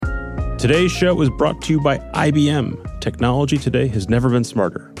Today's show is brought to you by IBM. Technology today has never been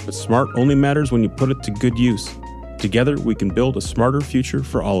smarter, but smart only matters when you put it to good use. Together, we can build a smarter future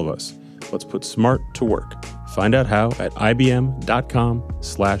for all of us. Let's put smart to work. Find out how at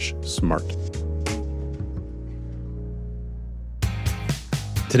ibm.com/smart.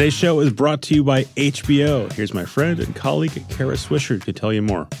 Today's show is brought to you by HBO. Here's my friend and colleague, Kara Swisher, to tell you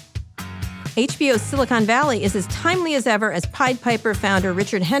more. HBO's Silicon Valley is as timely as ever as Pied Piper founder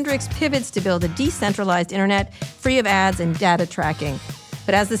Richard Hendricks pivots to build a decentralized internet free of ads and data tracking.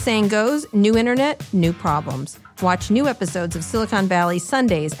 But as the saying goes, new internet, new problems. Watch new episodes of Silicon Valley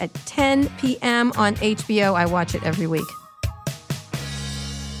Sundays at 10 p.m. on HBO. I watch it every week.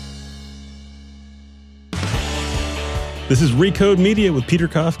 This is Recode Media with Peter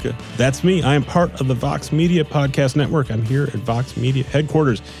Kafka. That's me. I am part of the Vox Media Podcast Network. I'm here at Vox Media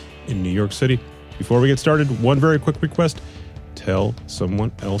headquarters in New York City. Before we get started, one very quick request. Tell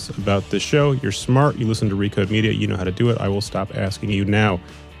someone else about this show. You're smart. You listen to Recode Media. You know how to do it. I will stop asking you now.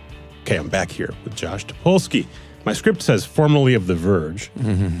 Okay, I'm back here with Josh Topolsky. My script says formerly of The Verge,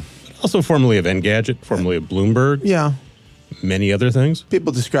 but also formerly of Engadget, formerly of Bloomberg. Yeah. Many other things.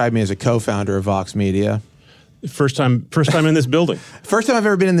 People describe me as a co-founder of Vox Media. First time in this building. First time I've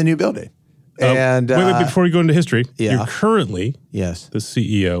ever been in the new building. Wait, before we go into history, yeah. You're currently the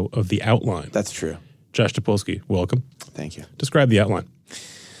CEO of The Outline. That's true. Josh Topolsky, welcome. Thank you. Describe The Outline.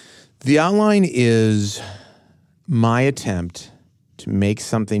 The Outline is my attempt to make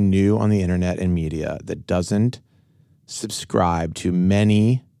something new on the internet and media that doesn't subscribe to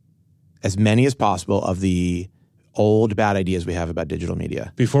as many as possible of the old bad ideas we have about digital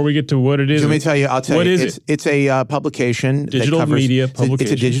media. Before we get to what it is, let me tell you. I'll tell you. What is it? It's a publication. Digital media publication.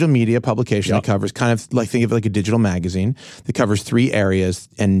 It's a digital media publication that covers kind of like, think of it like a digital magazine that covers three areas,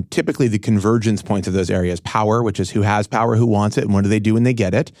 and typically the convergence points of those areas: power, which is who has power, who wants it, and what do they do when they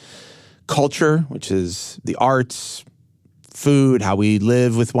get it; culture, which is the arts, food, how we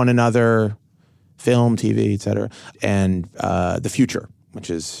live with one another, film, TV, etc., and the future, which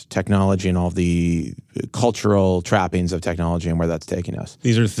is technology and all the cultural trappings of technology and where that's taking us.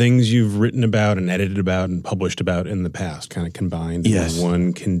 These are things you've written about and edited about and published about in the past, kind of combined in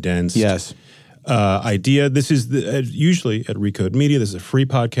one condensed idea. This is usually at Recode Media. This is a free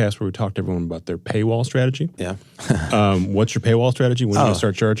podcast where we talk to everyone about their paywall strategy. Yeah. What's your paywall strategy? When are you going to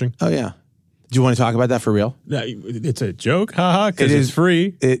start charging? Oh, yeah. Do you want to talk about that for real? It's a joke, haha, because it's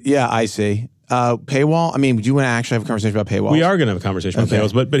free. I see. Paywall. I mean, do you want to actually have a conversation about paywalls? We are going to have a conversation about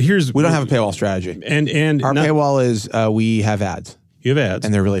paywalls, but here's... We don't have a paywall strategy. And our paywall is we have ads. You have ads.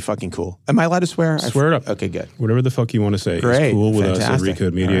 And they're really fucking cool. Am I allowed to swear? Swear it up. Okay, good. Whatever the fuck you want to say. Great. It's cool with Fantastic. us at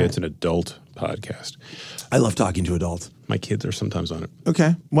Recode Media. Right. It's an adult podcast. I love talking to adults. My kids are sometimes on it.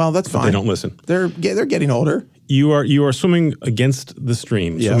 Okay. Well, that's fine. They don't listen. They're getting older. You are swimming against the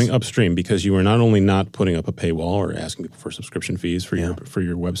stream, swimming upstream, because you are not only not putting up a paywall or asking people for subscription fees for your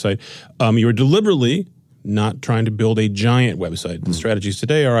website, you are deliberately not trying to build a giant website. The strategies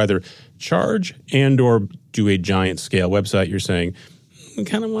today are either charge and or do a giant scale website. You're saying, I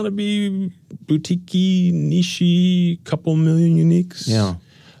kind of want to be boutique-y, niche-y, couple million uniques. Yeah.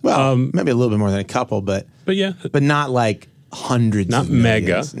 Well, maybe a little bit more than a couple, but not like hundreds not of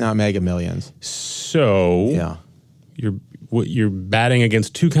millions. Mega. Not mega millions. So you're batting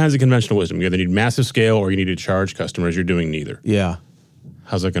against two kinds of conventional wisdom. You either need massive scale or you need to charge customers. You're doing neither. Yeah.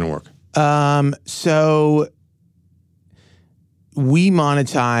 How's that going to work? So we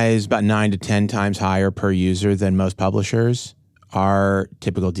monetize about 9 to 10 times higher per user than most publishers. Our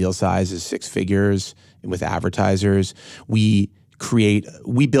typical deal size is 6 figures with advertisers. We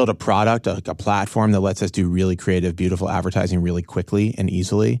build a product, like a platform that lets us do really creative, beautiful advertising really quickly and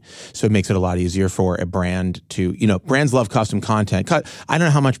easily. So it makes it a lot easier for a brand to, brands love custom content. I don't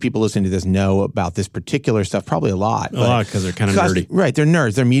know how much people listening to this know about this particular stuff. Probably a lot. Because they're kind of nerdy. Right. They're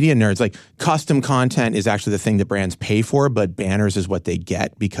nerds. They're media nerds. Like custom content is actually the thing that brands pay for, but banners is what they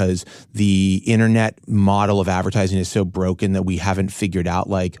get because the internet model of advertising is so broken that we haven't figured out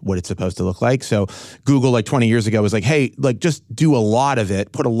like what it's supposed to look like. So Google like 20 years ago was like, hey, like just do a lot of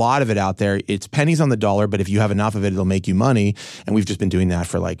it, put a lot of it out there. It's pennies on the dollar, but if you have enough of it, it'll make you money. And we've just been doing that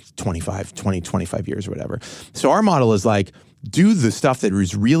for like 25 years or whatever. So our model is like, do the stuff that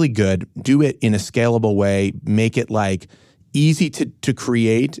is really good, do it in a scalable way, make it like easy to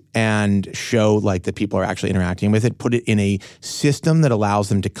create and show like that people are actually interacting with it, put it in a system that allows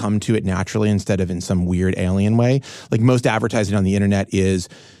them to come to it naturally instead of in some weird alien way. Like most advertising on the internet is,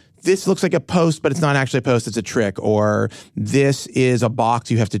 this looks like a post, but it's not actually a post, it's a trick. Or this is a box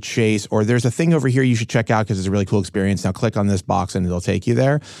you have to chase. Or there's a thing over here you should check out because it's a really cool experience. Now click on this box and it'll take you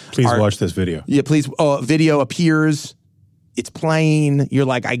there. Please watch this video. Yeah, please. Video appears it's playing. You're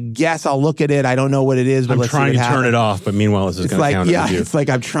like, I guess I'll look at it. I don't know what it is, but I'm let's trying see to what turn happens. it off, but meanwhile, this is going to count as a view. It's like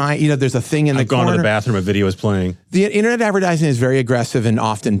I'm trying, there's a thing in the I've gone corner. to the bathroom, a video is playing. The internet advertising is very aggressive and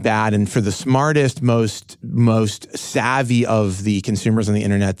often bad. And for the smartest, most savvy of the consumers on the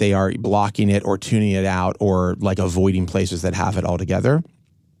internet, they are blocking it or tuning it out or like avoiding places that have it altogether.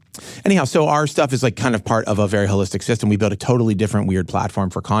 Anyhow, so our stuff is like kind of part of a very holistic system. We built a totally different weird platform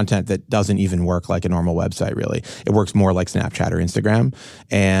for content that doesn't even work like a normal website, really. It works more like Snapchat or Instagram.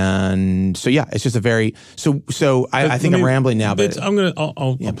 And so, yeah, it's just a very, I think I'm rambling now, but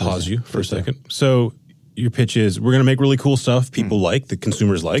I'll pause you for a second. So your pitch is we're going to make really cool stuff people like, the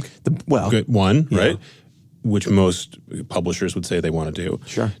consumers like. Good one, right? Which most publishers would say they want to do.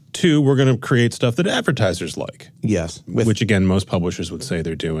 Sure. 2, we're going to create stuff that advertisers like. Yes. Which, again, most publishers would say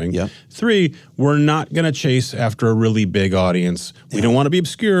they're doing. Yeah. 3, we're not going to chase after a really big audience. We don't want to be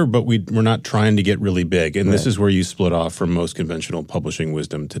obscure, but we're not trying to get really big. And this is where you split off from most conventional publishing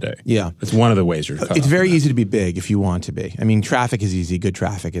wisdom today. Yeah. It's one of the ways you're cut It's off very from easy to be big if you want to be. I mean, traffic is easy. Good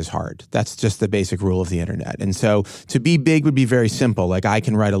traffic is hard. That's just the basic rule of the internet. And so to be big would be very simple. Like I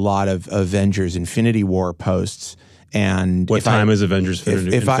can write a lot of Avengers Infinity War posts. And what time is Avengers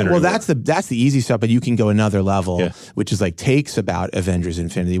Infinity War? That's the easy stuff, but you can go another level, which is like takes about Avengers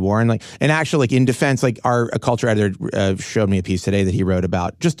Infinity War. And actually like in defense, like our culture editor showed me a piece today that he wrote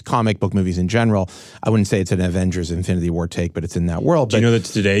about just comic book movies in general. I wouldn't say it's an Avengers Infinity War take, but it's in that world. Do you know that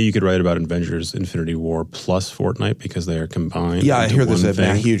today you could write about Avengers Infinity War plus Fortnite because they are combined? Yeah, I hear there's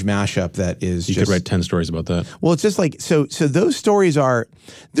a huge mashup that is You could write 10 stories about that. Well, it's just like, so those stories are,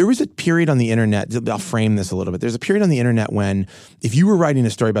 there was a period on the internet, I'll frame this a little bit. There's a period on the internet when if you were writing a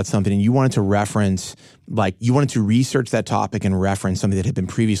story about something and you wanted to reference, like you wanted to research that topic and reference something that had been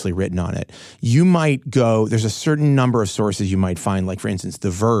previously written on it, you might go, there's a certain number of sources you might find, like for instance,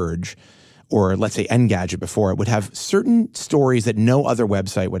 The Verge, or let's say Engadget before it would have certain stories that no other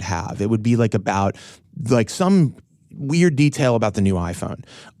website would have. It would be like about like some weird detail about the new iPhone.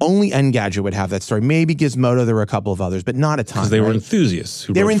 Only Engadget would have that story. Maybe Gizmodo, there were a couple of others, but not a ton. Because they were enthusiasts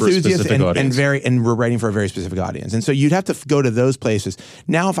who wrote for a specific audience. and were writing for a very specific audience. And so you'd have to go to those places.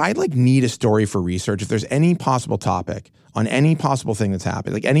 Now, if I like need a story for research, if there's any possible topic on any possible thing that's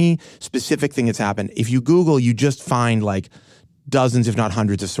happened, like any specific thing that's happened, if you Google, you just find like dozens, if not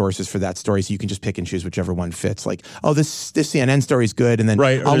hundreds of sources for that story, so you can just pick and choose whichever one fits. Like, oh, this CNN story is good, and then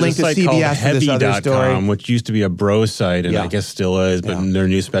I'll link to CBS for this other story. Which used to be a bro site, and I guess still is, but their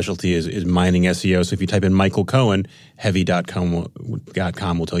new specialty is mining SEO. So if you type in Michael Cohen, heavy.com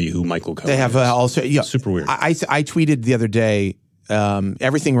will tell you who Michael Cohen is. They have also, super weird. I tweeted the other day,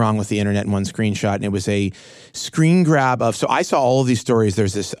 everything wrong with the internet in one screenshot, and it was a screen grab of, so I saw all of these stories.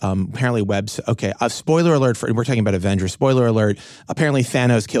 There's this apparently spoiler alert, we're talking about Avengers, spoiler alert, apparently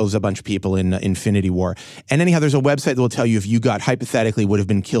Thanos kills a bunch of people in Infinity War. And anyhow, there's a website that will tell you if you hypothetically would have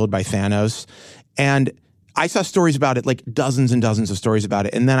been killed by Thanos. And I saw stories about it, like dozens and dozens of stories about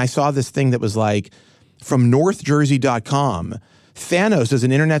it. And then I saw this thing that was like, from NorthJersey.com, Thanos is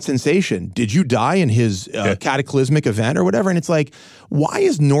an internet sensation. Did you die in his cataclysmic event or whatever? And it's like, why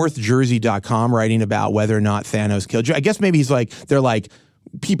is NorthJersey.com writing about whether or not Thanos killed you? I guess maybe they're like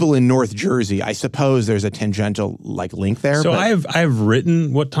people in North Jersey. I suppose there's a tangential like link there. So I've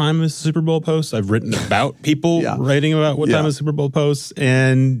written what time is Super Bowl posts. I've written about people writing about what time is Super Bowl posts,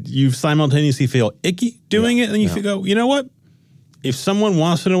 and you simultaneously feel icky doing it, and then you go, you know what? If someone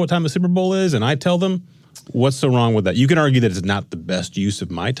wants to know what time the Super Bowl is, and I tell them, what's so wrong with that? You can argue that it's not the best use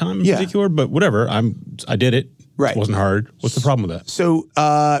of my time in particular, but whatever. I did it. Right. It wasn't hard. What's the problem with that? So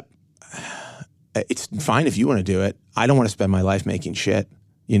it's fine if you want to do it. I don't want to spend my life making shit.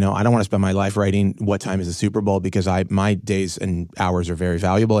 I don't want to spend my life writing what time is the Super Bowl because my days and hours are very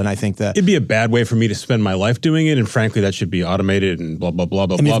valuable. And I think that it'd be a bad way for me to spend my life doing it. And frankly, that should be automated and blah, blah, blah,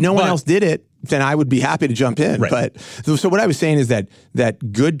 blah, blah. If no one else did it, then I would be happy to jump in. Right. But so what I was saying is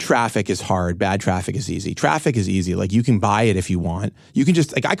that good traffic is hard, bad traffic is easy. Traffic is easy. Like you can buy it if you want. You can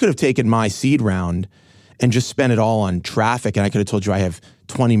just, like I could have taken my seed round and just spent it all on traffic, and I could have told you I have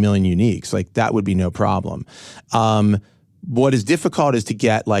 20 million uniques. Like that would be no problem. What is difficult is to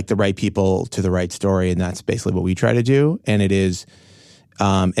get like the right people to the right story, and that's basically what we try to do. And it is,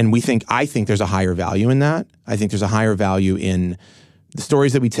 and I think there's a higher value in that. I think there's a higher value in the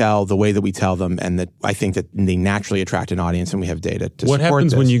stories that we tell, the way that we tell them, and that I think that they naturally attract an audience, and we have data to support this. What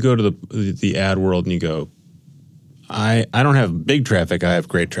happens when you go to the ad world and you go, I don't have big traffic, I have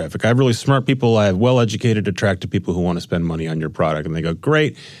great traffic. I have really smart people, I have well-educated, attractive people who want to spend money on your product. And they go,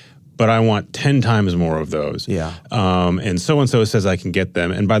 great, but I want 10 times more of those. Yeah. And so-and-so says I can get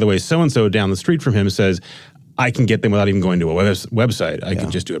them. And by the way, so-and-so down the street from him says, I can get them without even going to a website. I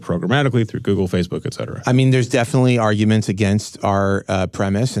can just do it programmatically through Google, Facebook, et cetera. I mean, there's definitely arguments against our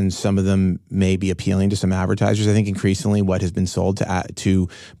premise, and some of them may be appealing to some advertisers. I think increasingly what has been sold to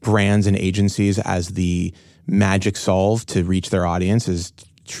brands and agencies as the magic solve to reach their audience is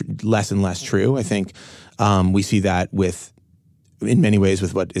less and less true. I think we see that in many ways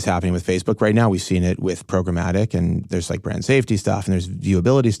with what is happening with Facebook right now. We've seen it with programmatic, and there's like brand safety stuff and there's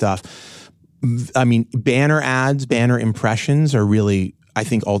viewability stuff. I mean, banner ads, banner impressions are really, I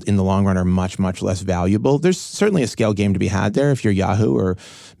think, in the long run are much, much less valuable. There's certainly a scale game to be had there if you're Yahoo or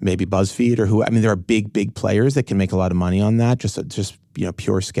maybe BuzzFeed or who. I mean, there are big players that can make a lot of money on that, just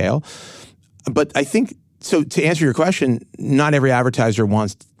pure scale. But I think, so to answer your question, not every advertiser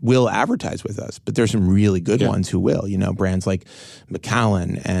will advertise with us, but there's some really good ones who will. Brands like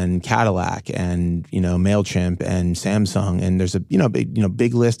Macallan and Cadillac and MailChimp and Samsung, and there's a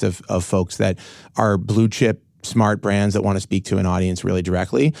big list of folks that are blue chip smart brands that want to speak to an audience really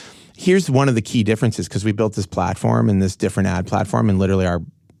directly. Here's one of the key differences, because we built this platform and this different ad platform, and literally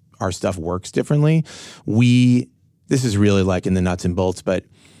our stuff works differently. This is really like in the nuts and bolts, but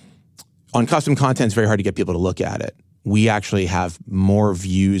on custom content, it's very hard to get people to look at it. We actually have more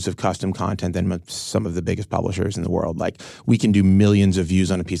views of custom content than some of the biggest publishers in the world. Like, we can do millions of views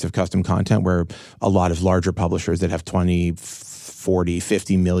on a piece of custom content, where a lot of larger publishers that have 20, 40,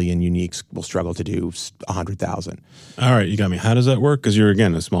 50 million uniques will struggle to do 100,000. All right, you got me. How does that work? Because you're,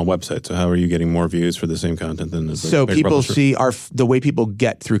 again, a small website. So how are you getting more views for the same content than So people see the way people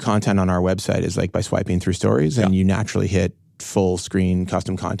get through content on our website is like by swiping through stories, and you naturally hit full screen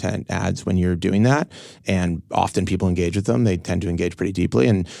custom content ads when you're doing that. And often people engage with them. They tend to engage pretty deeply,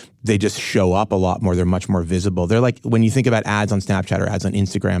 and they just show up a lot more. They're much more visible. They're like, when you think about ads on Snapchat or ads on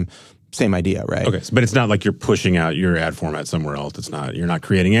Instagram, same idea, right? Okay, but it's not like you're pushing out your ad format somewhere else. You're not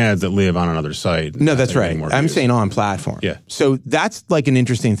creating ads that live on another site. No, that's right. I'm saying on platform. Yeah. So that's like an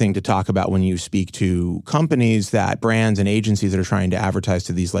interesting thing to talk about when you speak to companies, that brands and agencies that are trying to advertise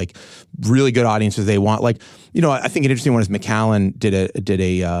to these like really good audiences they want. Like, I think an interesting one is Macallan did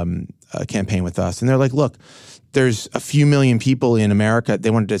a campaign with us, and they're like, look, there's a few million people in America.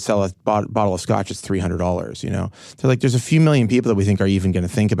 They wanted to sell a bottle of scotch. It's $300, They're like, there's a few million people that we think are even going to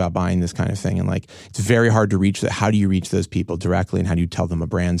think about buying this kind of thing. And like, it's very hard to reach that. How do you reach those people directly? And how do you tell them a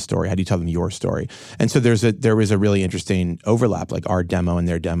brand story? How do you tell them your story? And so there was a really interesting overlap. Like, our demo and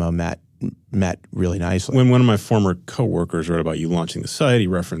their demo met really nicely. When one of my former coworkers wrote about you launching the site, he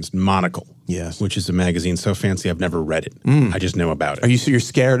referenced Monocle. Yes. Which is a magazine so fancy I've never read it. I just know about it. You're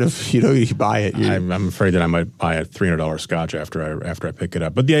scared of, you buy it? I'm afraid that I might buy a $300 scotch after I pick it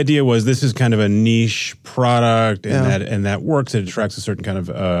up. But the idea was, this is kind of a niche product, and that works. It attracts a certain kind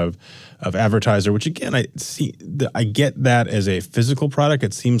of advertiser, which again, I get that as a physical product.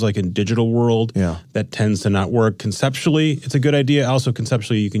 It seems like in digital world, that tends to not work. Conceptually, it's a good idea. Also,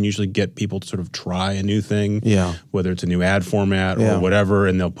 conceptually, you can usually get people to sort of try a new thing, whether it's a new ad format or whatever,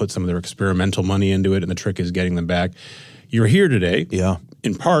 and they'll put some of their experimental money into it, and the trick is getting them back. You're here today,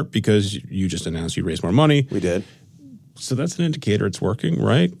 in part because you just announced you raised more money. We did. So that's an indicator it's working,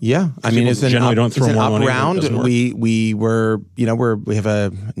 right? Yeah, I mean, it's an up round. We have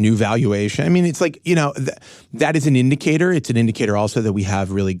a new valuation. I mean, it's like, that is an indicator. It's an indicator also that we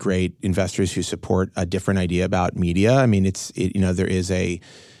have really great investors who support a different idea about media. I mean,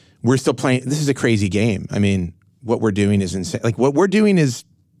 we're still playing. This is a crazy game. I mean, what we're doing is insane. Like, what we're doing is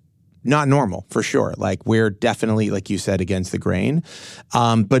not normal, for sure. Like, we're definitely, like you said, against the grain.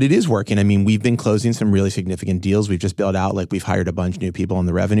 But it is working. I mean, we've been closing some really significant deals. We've just built out, we've hired a bunch of new people on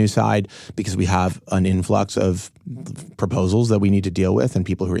the revenue side because we have an influx of proposals that we need to deal with and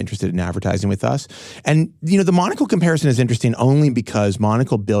people who are interested in advertising with us. And, the Monocle comparison is interesting only because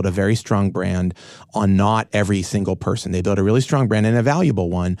Monocle built a very strong brand on not every single person. They built a really strong brand, and a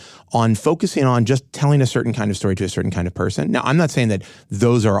valuable one, on focusing on just telling a certain kind of story to a certain kind of person. Now, I'm not saying that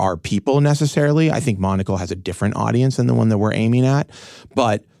those are our people necessarily. I think Monocle has a different audience than the one that we're aiming at.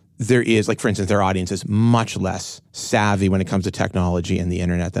 But there is, for instance, their audience is much less savvy when it comes to technology and the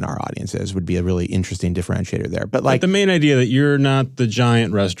internet than our audience is, would be a really interesting differentiator there. But the main idea that you're not the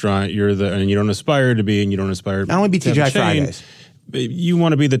giant restaurant, and you don't aspire to be, and you don't aspire to I don't want to be TGI Fridays. You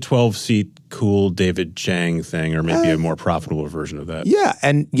want to be the 12-seat cool David Chang thing, or maybe a more profitable version of that. Yeah,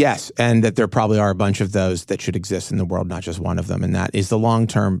 and yes, and that there probably are a bunch of those that should exist in the world, not just one of them. And that is the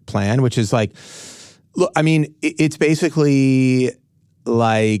long-term plan, which is look, I mean, it's basically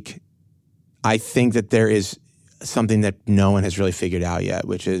I think that there is something that no one has really figured out yet,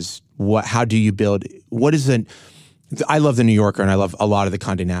 which is how do you build, I love The New Yorker and I love a lot of the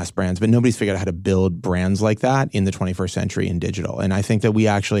Condé Nast brands, but nobody's figured out how to build brands like that in the 21st century in digital. And I think that we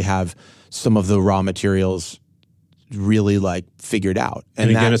actually have some of the raw materials really like figured out. And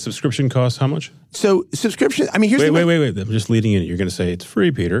again, a subscription costs how much? So subscription, I mean, here's wait. I'm just leading in. You're going to say it's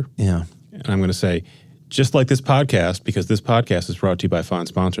free, Peter. Yeah. And I'm going to say, just like this podcast, because this podcast is brought to you by fine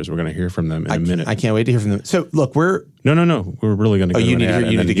sponsors. We're going to hear from them in a minute. I can't wait to hear from them. So look, we're... No. We're really going to go to an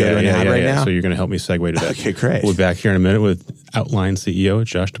ad. You need to go to an ad right now? So you're going to help me segue to that. Okay, great. We'll be back here in a minute with Outline CEO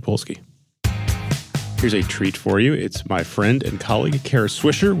Josh Topolsky. Here's a treat for you. It's my friend and colleague, Kara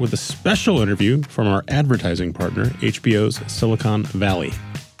Swisher, with a special interview from our advertising partner, HBO's Silicon Valley.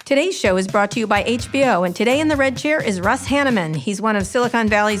 Today's show is brought to you by HBO, and today in the red chair is Russ Hanneman. He's one of Silicon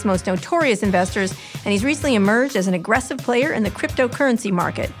Valley's most notorious investors, and he's recently emerged as an aggressive player in the cryptocurrency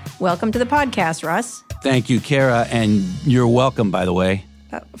market. Welcome to the podcast, Russ. Thank you, Kara, and you're welcome, by the way.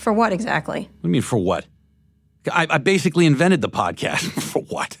 For what exactly? What do you mean, for what? I basically invented the podcast. For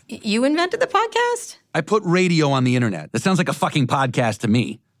what? You invented the podcast? I put radio on the internet. That sounds like a fucking podcast to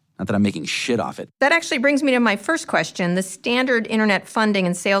me. Not that I'm making shit off it. That actually brings me to my first question. The standard internet funding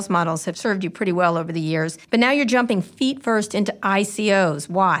and sales models have served you pretty well over the years, but now you're jumping feet first into ICOs.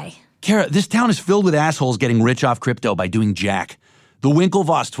 Why? Kara, this town is filled with assholes getting rich off crypto by doing jack. The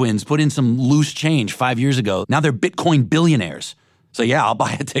Winklevoss twins put in some loose change 5 years ago. Now they're Bitcoin billionaires. So yeah, I'll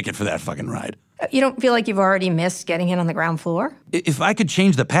buy a ticket for that fucking ride. You don't feel like you've already missed getting in on the ground floor? If I could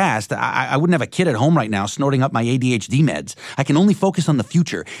change the past, I wouldn't have a kid at home right now snorting up my ADHD meds. I can only focus on the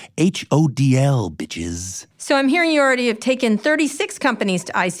future. HODL, bitches. So I'm hearing you already have taken 36 companies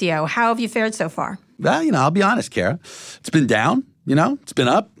to ICO. How have you fared so far? Well, I'll be honest, Kara. It's been down, it's been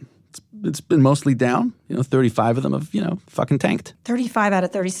up. It's been mostly down. 35 of them have, fucking tanked. 35 out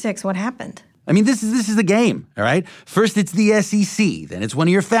of 36. What happened? I mean, this is the game, all right? First, it's the SEC. Then it's one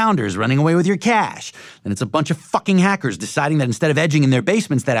of your founders running away with your cash. Then it's a bunch of fucking hackers deciding that instead of edging in their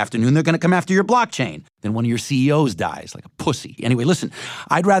basements that afternoon, they're going to come after your blockchain. Then one of your CEOs dies like a pussy. Anyway, listen,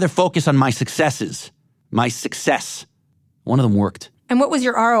 I'd rather focus on my successes. My success. One of them worked. And what was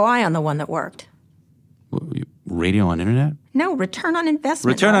your ROI on the one that worked? Radio on internet? No, return on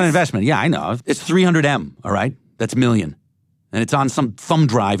investment. Return on investment, yeah, I know. It's 300M, all right? That's million. And it's on some thumb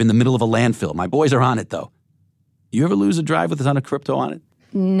drive in the middle of a landfill. My boys are on it, though. You ever lose a drive with a ton of crypto on it?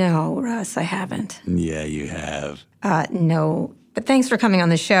 No, Russ, I haven't. Yeah, you have. No. But thanks for coming on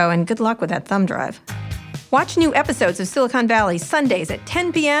the show, and good luck with that thumb drive. Watch new episodes of Silicon Valley Sundays at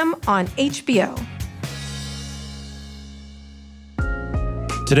 10 p.m. on HBO.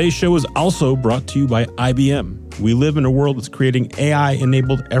 Today's show is also brought to you by IBM. We live in a world that's creating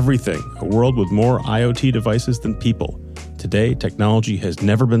AI-enabled everything, a world with more IoT devices than people. Today, technology has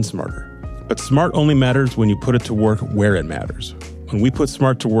never been smarter. But smart only matters when you put it to work where it matters. When we put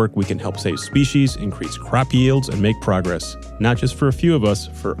smart to work, we can help save species, increase crop yields, and make progress, not just for a few of us,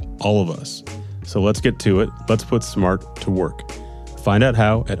 for all of us. So let's get to it. Let's put smart to work. Find out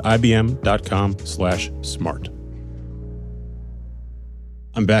how at ibm.com/smart.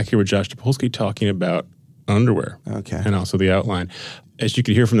 I'm back here with Josh Topolsky talking about underwear. Okay. And also the outline. As you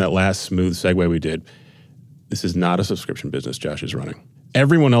could hear from that last smooth segue we did, this is not a subscription business Josh is running.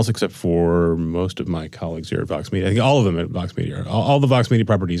 Everyone else except for most of my colleagues here at Vox Media, I think all of them at Vox Media, all the Vox Media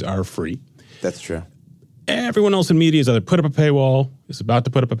properties are free. That's true. Everyone else in media has either put up a paywall, is about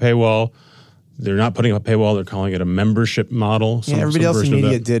to put up a paywall. They're not putting up a paywall. They're calling it a membership model. Everybody else in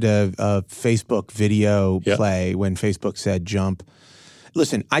media did a Facebook video play when Facebook said jump.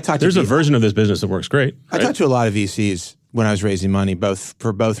 Listen, There's a version of this business that works great. Right? I talked to a lot of VCs when I was raising money,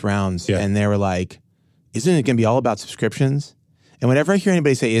 for both rounds, and they were like, isn't it going to be all about subscriptions? And whenever I hear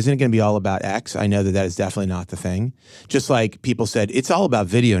anybody say, isn't it going to be all about X? I know that is definitely not the thing. Just like people said, it's all about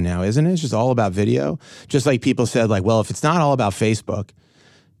video now, isn't it? It's just all about video. Just like people said, well, if it's not all about Facebook,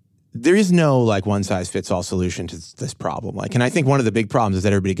 there is no one-size-fits-all solution to this problem. And I think one of the big problems is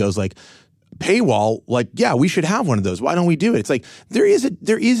that everybody goes paywall, we should have one of those. Why don't we do it? It's there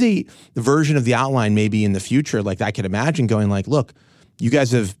is a version of the outline maybe in the future, I could imagine going look, you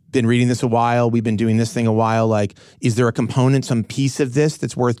guys have been reading this a while. We've been doing this thing a while. Is there a component, some piece of this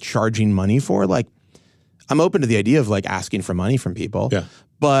that's worth charging money for? I'm open to the idea of asking for money from people. Yeah.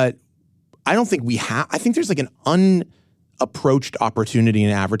 But I don't think we have. I think there's an unapproached opportunity in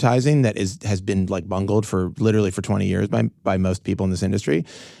advertising that has been bungled for 20 years by most people in this industry.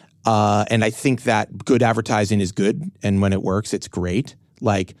 And I think that good advertising is good, and when it works, it's great.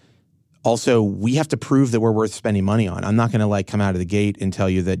 Also, we have to prove that we're worth spending money on. I'm not going to come out of the gate and tell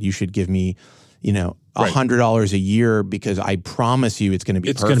you that you should give me, $100 a year because I promise you it's going to be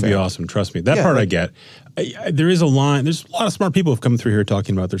perfect. It's going to be awesome. Trust me. That part I get. There is a line. There's a lot of smart people who have come through here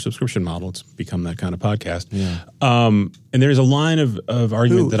talking about their subscription model. It's become that kind of podcast. Yeah. And there's a line of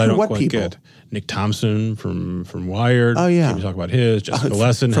argument that I don't what quite people? get. Nick Thompson from Wired. Oh, yeah. We talk about his. Jessica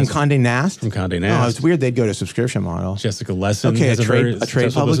Lesson. From Condé Nast? From Condé Nast. Oh, it's weird they'd go to a subscription model. Jessica Lesson. Okay, has a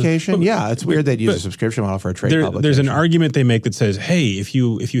trade publication? But, yeah, it's weird they'd use a subscription model for a trade publication. There's an argument they make that says, hey, if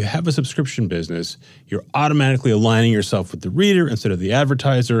you have a subscription business, you're automatically aligning yourself with the reader instead of the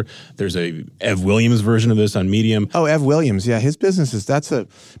advertiser. There's a Ev Williams version of this on Medium. Oh, Ev Williams. Yeah, his business that's a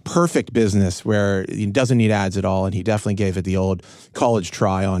perfect business where he doesn't need ads at all, and he definitely gave it the old college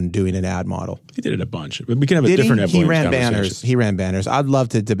try on doing an ad model. He did it a bunch. We can have a different Ev Williams conversation. He ran banners. I'd love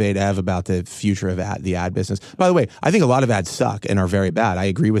to debate Ev about the future of the ad business. By the way, I think a lot of ads suck and are very bad. I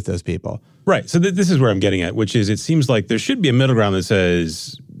agree with those people. Right. So this is where I'm getting at, which is it seems like there should be a middle ground that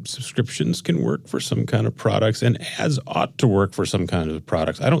says subscriptions can work for some kind of products and ads ought to work for some kind of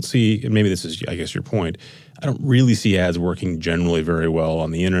products. I don't see, and maybe this is, I guess, your point, I don't really see ads working generally very well on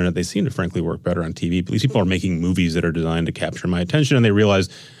the internet. They seem to frankly work better on TV. These people are making movies that are designed to capture my attention, and they realize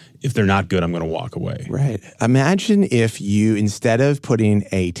if they're not good, I'm going to walk away. Right. Imagine if you, instead of putting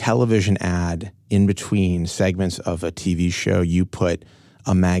a television ad in between segments of a TV show, you put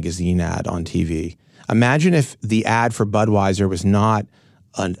a magazine ad on TV. Imagine if the ad for Budweiser was not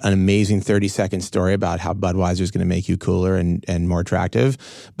an amazing 30-second story about how Budweiser is going to make you cooler and more attractive,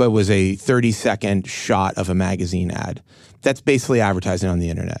 but was a 30-second shot of a magazine ad. That's basically advertising on the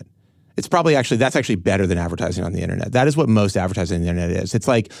internet. It's probably that's actually better than advertising on the internet. That is what most advertising on the internet is. It's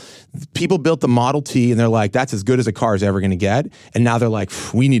like people built the Model T and they're like, that's as good as a car is ever going to get. And now they're like,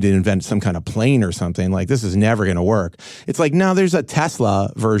 we need to invent some kind of plane or something. Like, this is never going to work. It's like, no, there's a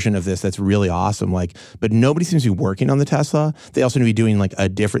Tesla version of this that's really awesome. Like, but nobody seems to be working on the Tesla. They also need to be doing like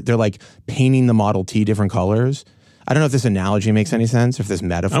they're like painting the Model T different colors. I don't know if this analogy makes any sense, if this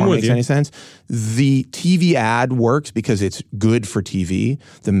metaphor makes any sense. The TV ad works because it's good for TV.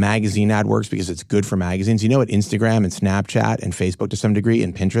 The magazine ad works because it's good for magazines. You know what Instagram and Snapchat and Facebook to some degree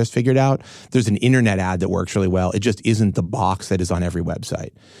and Pinterest figured out? There's an internet ad that works really well. It just isn't the box that is on every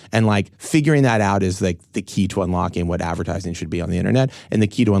website. And like figuring that out is like the key to unlocking what advertising should be on the internet and the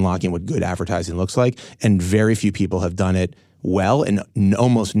key to unlocking what good advertising looks like. And very few people have done it well. And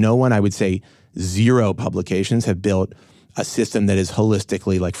almost no one, I would say, 0 publications have built a system that is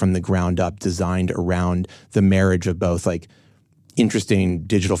holistically, like from the ground up, designed around the marriage of both like interesting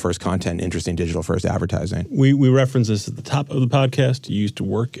digital first content, interesting digital first advertising. We reference this at the top of the podcast. You used to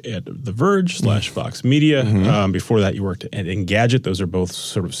work at The Verge /Vox Media. Mm-hmm. Before that, you worked at Engadget. Those are both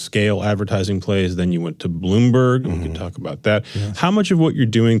sort of scale advertising plays. Then you went to Bloomberg. We can talk about that. Yeah. How much of what you're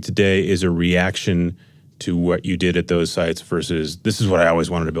doing today is a reaction to what you did at those sites versus this is what I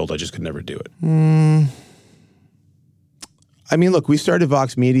always wanted to build, I just could never do it? I mean, look, we started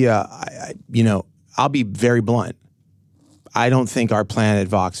Vox Media. I'll be very blunt. I don't think our plan at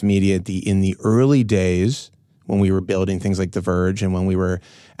Vox Media in the early days when we were building things like The Verge and when we were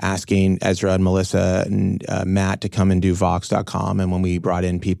asking Ezra and Melissa and Matt to come and do Vox.com and when we brought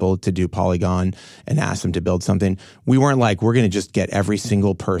in people to do Polygon and asked them to build something, we weren't like, we're going to just get every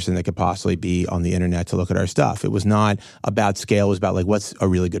single person that could possibly be on the internet to look at our stuff. It was not about scale. It was about like, what's a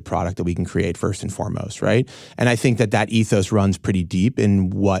really good product that we can create first and foremost, right? And I think that ethos runs pretty deep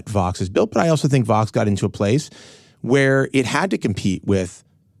in what Vox has built. But I also think Vox got into a place where it had to compete with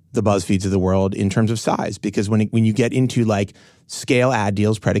the BuzzFeeds of the world in terms of size. Because when you get into like scale ad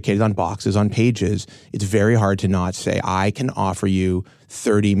deals predicated on boxes, on pages, it's very hard to not say, I can offer you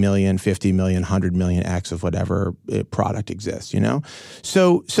 30 million, 50 million, 100 million X of whatever product exists, you know?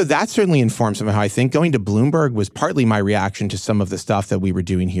 So that certainly informed some of how I think. Going to Bloomberg was partly my reaction to some of the stuff that we were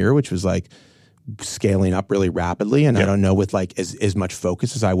doing here, which was like scaling up really rapidly. And I don't know, with like as much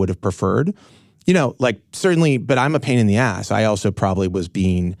focus as I would have preferred. You know, like certainly, but I'm a pain in the ass. I also probably was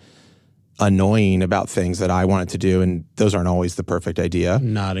being annoying about things that I wanted to do, and those aren't always the perfect idea.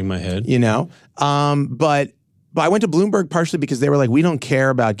 Nodding my head. You know? But I went to Bloomberg partially because they were like, we don't care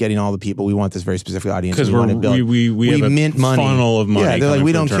about getting all the people. We want this very specific audience. Because we have mint a money. Funnel of money. Yeah, they're like,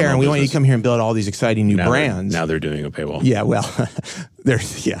 we don't care, and we want you business. to come here and build all these exciting new brands. Now they're doing a paywall. Yeah, well,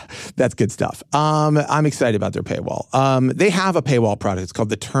 that's good stuff. I'm excited about their paywall. They have a paywall product. It's called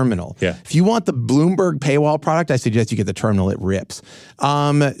The Terminal. Yeah. If you want the Bloomberg paywall product, I suggest you get The Terminal. It rips.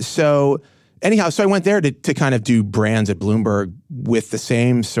 Anyhow, so I went there to kind of do brands at Bloomberg with the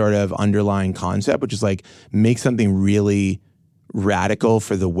same sort of underlying concept, which is like make something really radical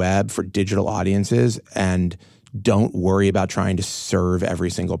for the web, for digital audiences, and don't worry about trying to serve every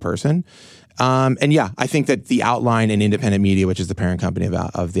single person. I think that the Outline and Independent Media, which is the parent company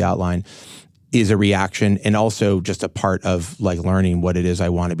of the Outline, is a reaction and also just a part of like learning what it is I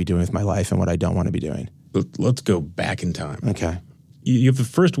want to be doing with my life and what I don't want to be doing. Let's go back in time. Okay. You have the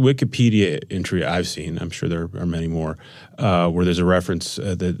first Wikipedia entry I've seen, I'm sure there are many more, where there's a reference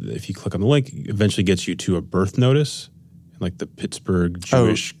that if you click on the link, eventually gets you to a birth notice, like the Pittsburgh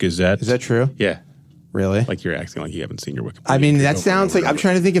Jewish Gazette. Is that true? Yeah. Really? Like you're acting like you haven't seen your Wikipedia. I mean, that sounds like, I'm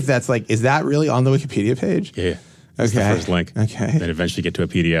trying to think if that's like, is that really on the Wikipedia page? Yeah. That's the first link. Okay. Then eventually get to a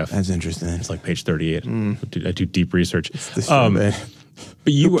PDF. That's interesting. It's like page 38. I do deep research. But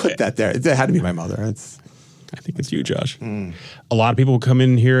you put that there. It had to be my mother. I think it's you, Josh. A lot of people come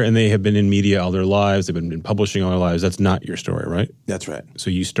in here and they have been in media all their lives. They've been publishing all their lives. That's not your story, right? That's right. So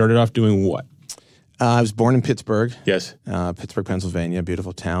you started off doing what? I was born in Pittsburgh. Yes. Pittsburgh, Pennsylvania,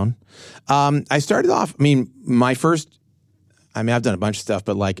 beautiful town. I started off, I've done a bunch of stuff,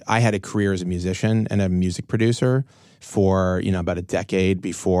 but like I had a career as a musician and a music producer for, about a decade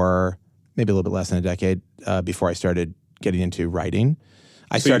before, maybe a little bit less than a decade, before I started getting into writing.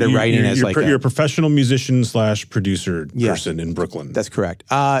 I started writing as you're a professional musician / producer person in Brooklyn. That's correct.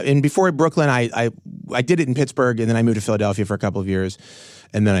 And before Brooklyn, I did it in Pittsburgh, and then I moved to Philadelphia for a couple of years,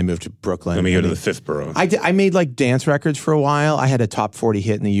 and then I moved to Brooklyn. Let me go to the fifth borough. I made like dance records for a while. I had a top 40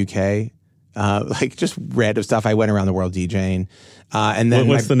 hit in the UK, like just random stuff. I went around the world DJing. And then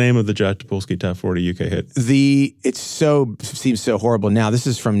what's the name of the Josh Topolsky top 40 UK hit? It seems so horrible now. This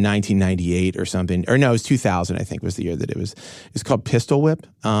is from 1998 or something, or no, it was 2000. I think was the year that it was. It's called Pistol Whip,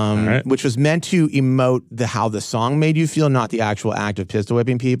 which was meant to emote how the song made you feel, not the actual act of pistol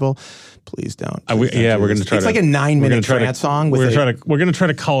whipping people. Please don't. We're going to try. It's like a 9-minute trance song. We're going to try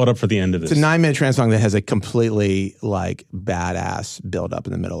to call it up for the end of this. It's a 9-minute trance song that has a completely like badass build up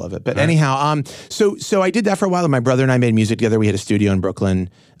in the middle of it. But anyhow, so I did that for a while. And my brother and I made music together. We had a studio in Brooklyn.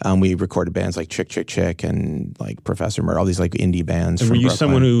 We recorded bands like Chick Chick Chick and like Professor Murder, all these like indie bands. And were you Brooklyn.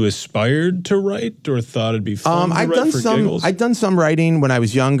 Someone who aspired to write or thought it'd be fun to write for giggles? I'd done some writing when I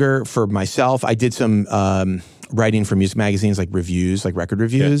was younger for myself. I did some writing for music magazines, like reviews, like record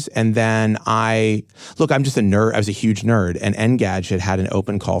reviews. Yeah. And then I'm just a nerd. I was a huge nerd. And Engadget had an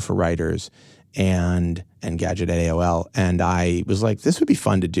open call for writers and Engadget at AOL. And I was like, this would be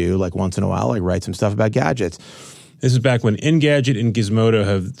fun to do like once in a while, like write some stuff about gadgets. This is back when Engadget and Gizmodo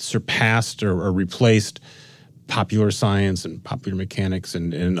have surpassed or replaced Popular Science and Popular Mechanics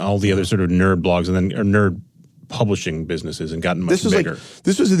and all the other sort of nerd blogs and then nerd publishing businesses and gotten much bigger.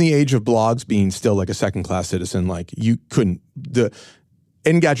 This was in the age of blogs being still like a second-class citizen. Like Engadget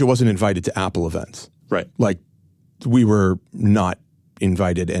wasn't invited to Apple events. Right. Like we were not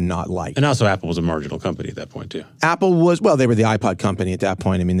invited and not liked. And also Apple was a marginal company at that point too. Apple was, they were the iPod company at that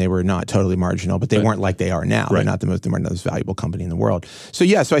point. I mean, they were not totally marginal, but they weren't like they are now. Right. They weren't the most valuable company in the world. So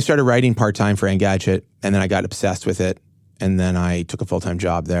I started writing part-time for Engadget, and then I got obsessed with it, and then I took a full-time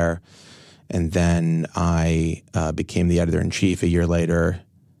job there. And then I became the editor-in-chief a year later.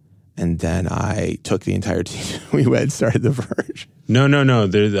 And then I took the entire team. We went and started The Verge. No.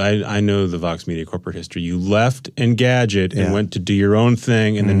 I know the Vox Media corporate history. You left Engadget and went to do your own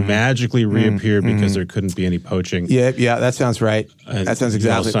thing and then magically reappeared because there couldn't be any poaching. Yeah, that sounds right. That sounds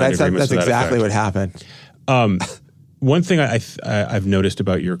exactly. That's exactly what happened. One thing I've noticed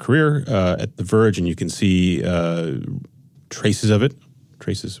about your career at The Verge, and you can see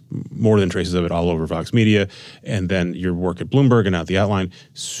more than traces of it all over Vox Media, and then your work at Bloomberg and out the Outline,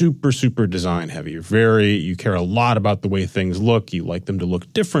 super, super design heavy. You care a lot about the way things look. You like them to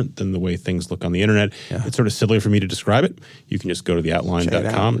look different than the way things look on the internet. Yeah. It's sort of silly for me to describe it. You can just go to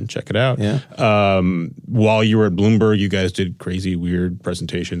theoutline.com and check it out. Yeah. While you were at Bloomberg, you guys did crazy, weird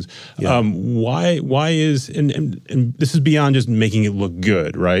presentations. Yeah. Why is, and this is beyond just making it look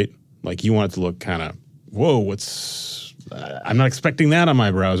good, right? Like you want it to look kind of, whoa, I'm not expecting that on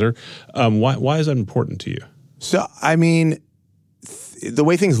my browser. Why is that important to you? So, I mean, the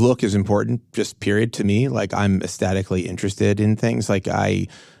way things look is important, just period, to me. Like, I'm aesthetically interested in things. Like, I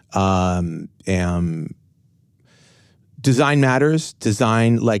am... Design matters.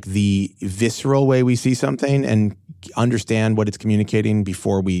 Design, like the visceral way we see something and understand what it's communicating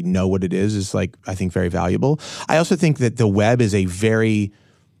before we know what it is like, I think, very valuable. I also think that the web has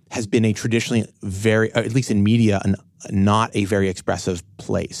been a traditionally very, at least in media, not a very expressive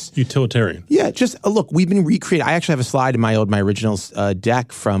place. Utilitarian. Yeah, just look, we've been recreating. I actually have a slide in my original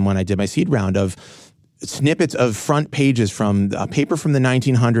deck from when I did my seed round of snippets of front pages from a paper from the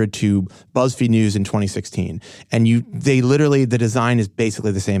 1900 to BuzzFeed News in 2016. And the design is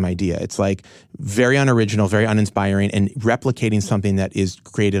basically the same idea. It's like very unoriginal, very uninspiring, and replicating something that is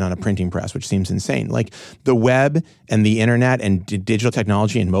created on a printing press, which seems insane. Like the web and the internet and digital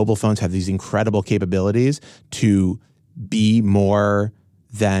technology and mobile phones have these incredible capabilities to be more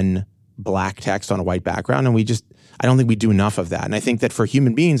than black text on a white background. And I don't think we do enough of that. And I think that for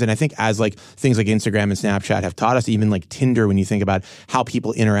human beings, and I think as like things like Instagram and Snapchat have taught us, even like Tinder, when you think about how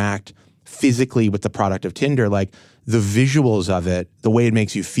people interact physically with the product of Tinder, like the visuals of it, the way it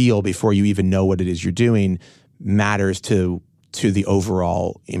makes you feel before you even know what it is you're doing matters to the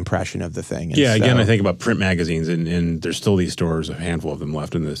overall impression of the thing. And again, I think about print magazines, and there's still these stores, a handful of them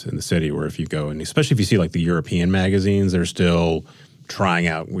left in the city, where if you go, and especially if you see like the European magazines, they're still trying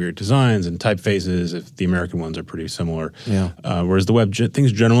out weird designs and typefaces. If the American ones are pretty similar, whereas the web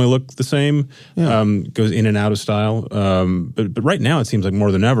things generally look the same, goes in and out of style. But right now, it seems like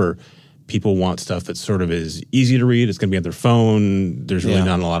more than ever, people want stuff that sort of is easy to read. It's going to be on their phone. There's really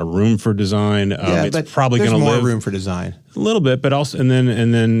not a lot of room for design. It's probably going to more live room for design. A little bit, but also, and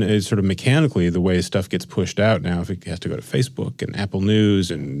then it's sort of mechanically the way stuff gets pushed out now. If it has to go to Facebook and Apple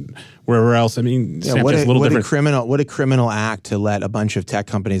News and wherever else, I mean, Snapchat's a little different. What a criminal act to let a bunch of tech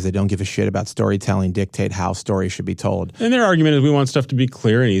companies that don't give a shit about storytelling dictate how stories should be told. And their argument is we want stuff to be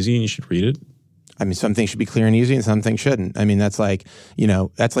clear and easy, and you should read it. I mean, some things should be clear and easy and some things shouldn't. I mean, that's like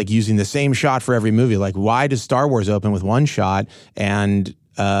using the same shot for every movie. Like, why does Star Wars open with one shot and,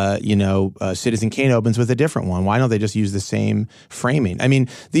 Citizen Kane opens with a different one? Why don't they just use the same framing? I mean,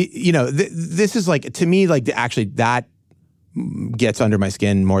 this is like, to me, like that gets under my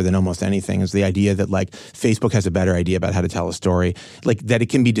skin more than almost anything is the idea that like Facebook has a better idea about how to tell a story, like that it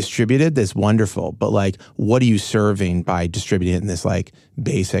can be distributed. That's wonderful. But like, what are you serving by distributing it in this like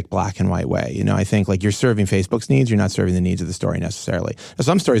basic black and white way? You know, I think like you're serving Facebook's needs. You're not serving the needs of the story necessarily. Now,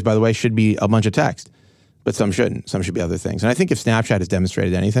 some stories, by the way, should be a bunch of text, but some shouldn't. Some should be other things. And I think if Snapchat has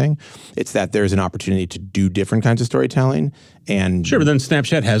demonstrated anything, it's that there's an opportunity to do different kinds of storytelling. And sure, but then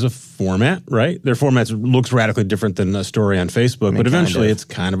Snapchat has a format, right? Their format looks radically different than a story on Facebook, but eventually it's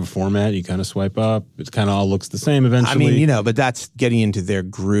kind of a format. You kind of swipe up. It kind of all looks the same eventually. I mean, but that's getting into their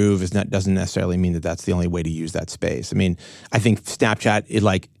groove doesn't necessarily mean that that's the only way to use that space. I mean, I think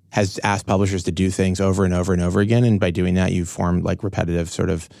Snapchat, has asked publishers to do things over and over and over again. And by doing that, you form like repetitive sort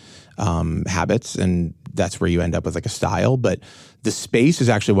of habits, and that's where you end up with like a style. But the space is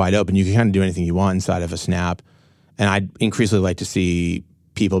actually wide open. You can kind of do anything you want inside of a Snap. And I'd increasingly like to see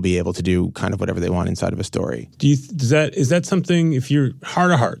people be able to do kind of whatever they want inside of a story. Is that something, if you're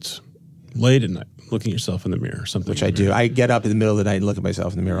heart of hearts, late at night, looking at yourself in the mirror, something? Which I do. I get up in the middle of the night and look at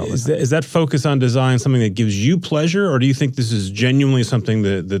myself in the mirror all the time. Is that focus on design something that gives you pleasure, or do you think this is genuinely something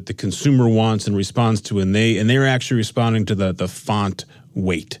that the consumer wants and responds to, and they're actually responding to the font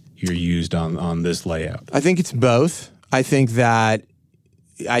weight you're used on this layout? I think it's both. I think that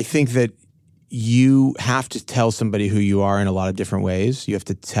you have to tell somebody who you are in a lot of different ways. You have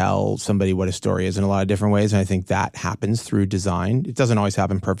to tell somebody what a story is in a lot of different ways. And I think that happens through design. It doesn't always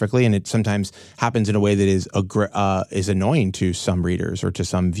happen perfectly, and it sometimes happens in a way that is annoying to some readers or to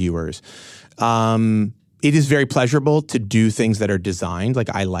some viewers. It is very pleasurable to do things that are designed. Like,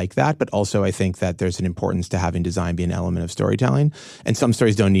 I like that, but also I think that there's an importance to having design be an element of storytelling. And some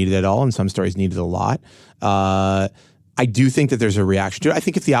stories don't need it at all, and some stories need it a lot. I do think that there's a reaction to it. I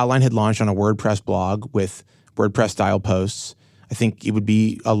think if the Outline had launched on a WordPress blog with WordPress style posts, I think it would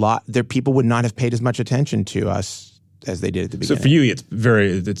be a lot. People would not have paid as much attention to us as they did at the beginning. So for you, it's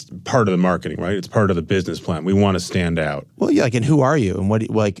part of the marketing, right? It's part of the business plan. We want to stand out. Well, yeah, and who are you? And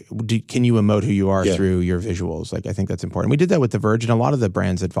can you emote who you are through your visuals? I think that's important. We did that with The Verge, and a lot of the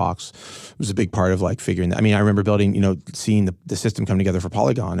brands at Vox was a big part of figuring that. I mean, I remember building, seeing the system come together for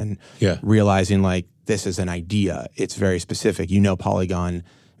Polygon and realizing this is an idea. It's very specific. Polygon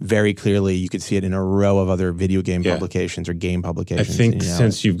very clearly. You could see it in a row of other video game publications or game publications. I think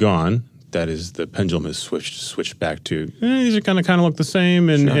since you've gone, that is, the pendulum has switched back to these are kind of look the same,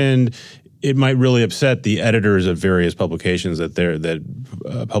 and it might really upset the editors of various publications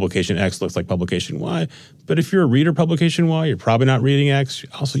that publication X looks like publication Y. But if you're a reader publication Y, you're probably not reading X.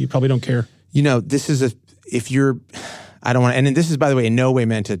 Also, you probably don't care. This is I don't want to, and this is, by the way, in no way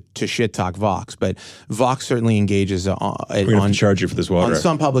meant to shit talk Vox, but Vox certainly engages We're going to have to charge you for this water. On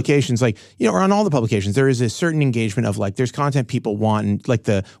some publications, or on all the publications, there is a certain engagement of there's content people want,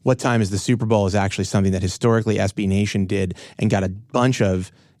 and what time is the Super Bowl is actually something that historically SB Nation did and got a bunch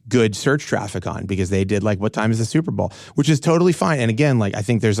of good search traffic on because they did what time is the Super Bowl, which is totally fine. And again, I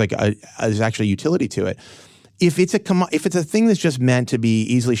think there's there's actually utility to it. If it's a thing that's just meant to be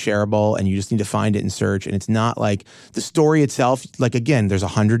easily shareable and you just need to find it in search, and it's not the story itself, again, there's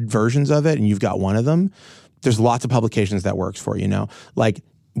 100 versions of it and you've got one of them, there's lots of publications that works for,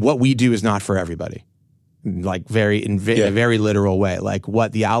 what we do is not for everybody. In a very literal way.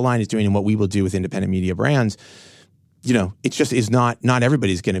 What the Outline is doing and what we will do with independent media brands it just is not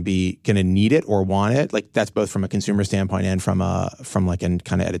everybody's going to need it or want it. Like that's both from a consumer standpoint and from like a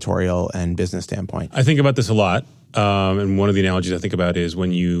kind of editorial and business standpoint. I think about this a lot. And one of the analogies I think about is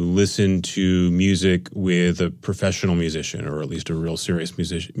when you listen to music with a professional musician, or at least a real serious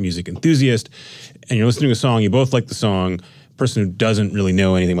music enthusiast, and you're listening to a song, you both like the song. The person who doesn't really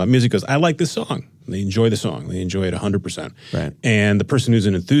know anything about music goes, I like this song. They enjoy the song. They enjoy it 100%. Right. And the person who's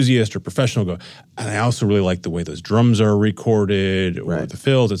an enthusiast or professional go, and I also really like the way those drums are recorded or the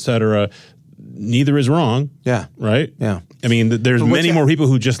fills, et cetera. Neither is wrong. Yeah. Right? Yeah. I mean, there's many more people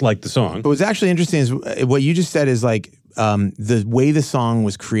who just like the song. But what's actually interesting is what you just said is like the way the song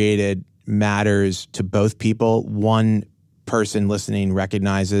was created matters to both people. One person listening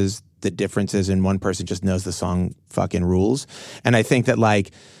recognizes the differences and one person just knows the song fucking rules. And I think that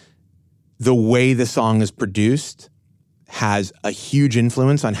like the way the song is produced has a huge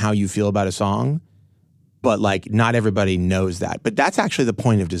influence on how you feel about a song. But like not everybody knows that. But that's actually the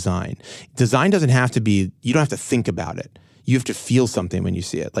point of design. Design doesn't have to be, you don't have to think about it. You have to feel something when you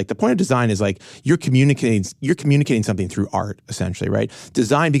see it. Like the point of design is like you're communicating something through art, essentially, right?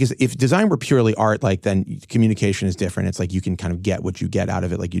 Design, because if design were purely art, like then communication is different. It's like you can kind of get what you get out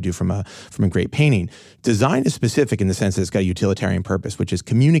of it, like you do from a great painting. Design is specific in the sense that it's got a utilitarian purpose, which is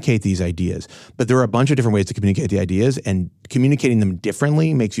communicate these ideas. But there are a bunch of different ways to communicate the ideas, and communicating them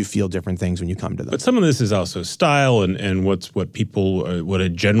differently makes you feel different things when you come to them. But some of this is also style and what a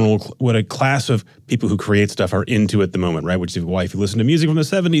class of people who create stuff are into at the moment, right? Which is why if you listen to music from the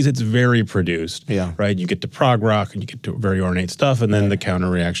 70s, it's very produced, right? You get to prog rock and you get to very ornate stuff, and then the counter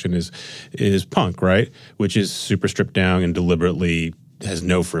reaction is punk, right? Which is super stripped down and deliberately has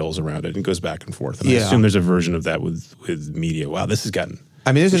no frills around it and goes back and forth. And I assume there's a version of that with media. Wow, this has gotten...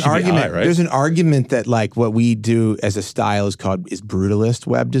 I mean, there's an argument. Right? There's an argument that like what we do as a style is brutalist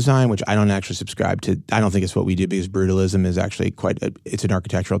web design, which I don't actually subscribe to. I don't think it's what we do because brutalism is actually it's an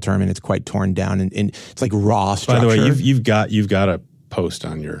architectural term and it's quite torn down and it's like raw structure. By the way, you've got a post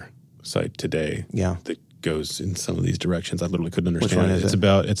on your site today. Yeah. That goes in some of these directions. I literally couldn't understand. Which one is it? It's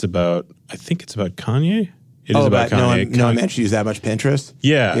about. I think it's about Kanye. It is about Kanye. No, I meant to use that much Pinterest.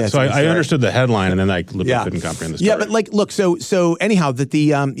 Yeah, so I understood the headline, and then I literally couldn't comprehend the story. Yeah, but like, look, so anyhow, that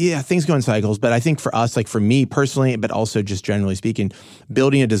things go in cycles. But I think for us, like for me personally, but also just generally speaking,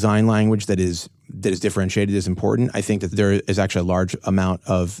 building a design language that is differentiated is important. I think that there is actually a large amount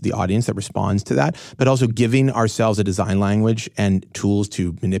of the audience that responds to that, but also giving ourselves a design language and tools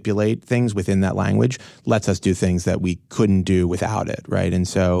to manipulate things within that language lets us do things that we couldn't do without it, right? And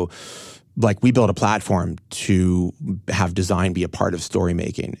so, like, we built a platform to have design be a part of story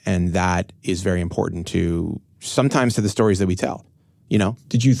making, and that is very important sometimes to the stories that we tell, you know?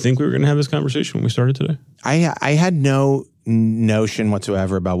 Did you think we were going to have this conversation when we started today? I had no notion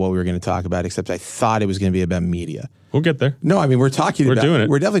whatsoever about what we were going to talk about, except I thought it was going to be about media. We'll get there. No, I mean, we're doing it.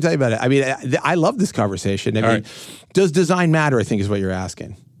 We're definitely talking about it. I mean, I love this conversation. I mean, does design matter, I think is what you're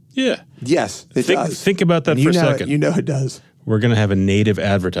asking. Yeah. Yes, it does. Think about that for a second. You know it does. We're going to have a native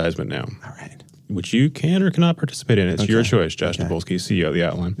advertisement now. All right. Which you can or cannot participate in. It's your choice, Josh Tobolski, CEO of The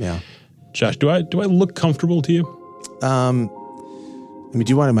Outline. Yeah. Josh, do I look comfortable to you? I mean, do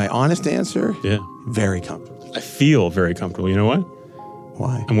you want my honest answer? Yeah. Very comfortable. I feel very comfortable. You know what?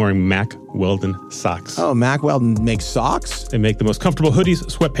 Why? I'm wearing Mack Weldon socks. Oh, Mack Weldon makes socks? They make the most comfortable hoodies,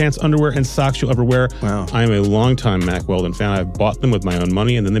 sweatpants, underwear, and socks you'll ever wear. Wow. I am a longtime Mack Weldon fan. I've bought them with my own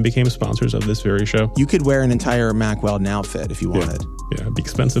money, and then they became sponsors of this very show. You could wear an entire Mack Weldon outfit if you wanted. Yeah, it'd be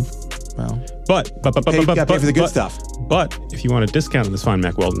expensive. Well, but pay for the good stuff. But if you want a discount on this fine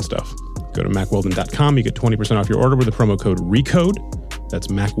Mack Weldon stuff, go to MackWeldon.com. You get 20% off your order with the promo code RECODE. That's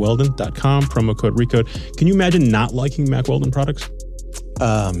MackWeldon.com, promo code RECODE. Can you imagine not liking Mack Weldon products?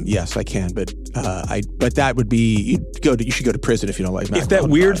 Yes, I can, but that would be you should go to prison if you don't like Mack Weldon. If that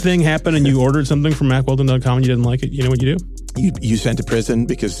weird thing happened and you ordered something from MackWeldon.com and you didn't like it, you know what you do? You sent to prison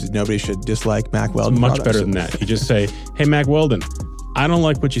because nobody should dislike Mack Weldon. It's much better than that. You just say, "Hey, Mack Weldon, I don't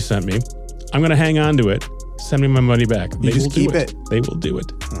like what you sent me. I'm going to hang on to it. Send me my money back." You just keep it. They will do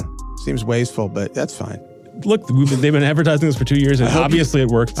it. Seems wasteful, but that's fine. Look, they've been advertising this for 2 years, and obviously it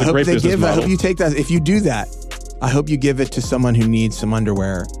works. It's a great business model. I hope you take that. If you do that, I hope you give it to someone who needs some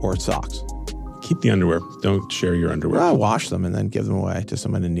underwear or socks. Keep the underwear. Don't share your underwear. Well, wash them and then give them away to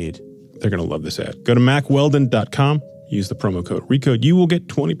someone in need. They're going to love this ad. Go to MackWeldon.com. Use the promo code RECODE. You will get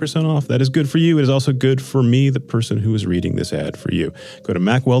 20% off. That is good for you. It is also good for me, the person who is reading this ad for you. Go to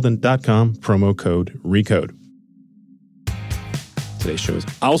MackWeldon.com, promo code RECODE. Today's show is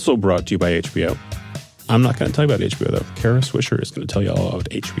also brought to you by HBO. I'm not going to tell you about HBO, though. Kara Swisher is going to tell you all about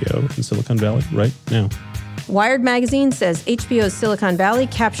HBO in Silicon Valley right now. Wired magazine says HBO's Silicon Valley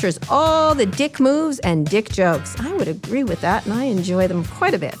captures all the dick moves and dick jokes. I would agree with that, and I enjoy them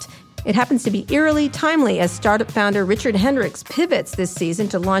quite a bit. It happens to be eerily timely as startup founder Richard Hendricks pivots this season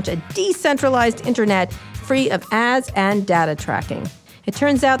to launch a decentralized internet free of ads and data tracking. It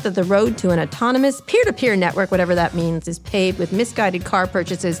turns out that the road to an autonomous peer-to-peer network, whatever that means, is paved with misguided car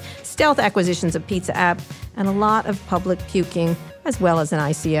purchases, stealth acquisitions of pizza app, and a lot of public puking, as well as an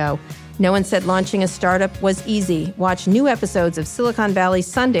ICO. No one said launching a startup was easy. Watch new episodes of Silicon Valley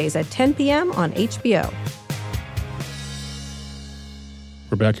Sundays at 10 p.m. on HBO.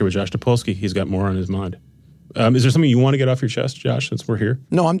 We're back here with Josh Topolsky. He's got more on his mind. Is there something you want to get off your chest, Josh, since we're here?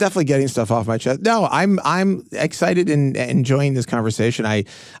 No, I'm definitely getting stuff off my chest. No, I'm excited and enjoying this conversation. I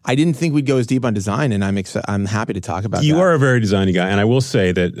didn't think we'd go as deep on design, and I'm happy to talk about You that. are a very designy guy, and I will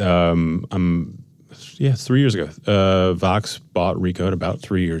say that 3 years ago, Vox bought Recode about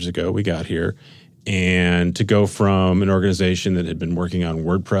 3 years ago. We got here. And to go from an organization that had been working on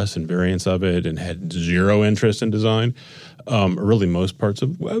WordPress and variants of it and had zero interest in design, really most parts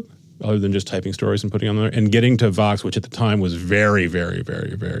of web, other than just typing stories and putting on there, and getting to Vox, which at the time was very, very,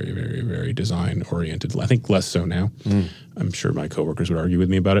 very, very, very, very design oriented. I think less so now. I'm sure my coworkers would argue with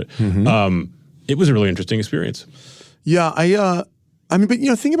me about it. It was a really interesting experience. Yeah, I mean, but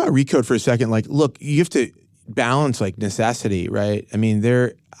think about Recode for a second. Like, look, you have to balance like necessity, right? I mean,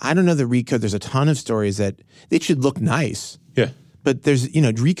 I don't know that Recode. There's a ton of stories that they should look nice. Yeah, but there's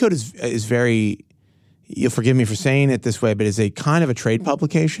Recode is very. You'll forgive me for saying it this way, but it's a kind of a trade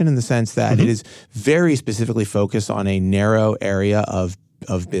publication in the sense that it is very specifically focused on a narrow area of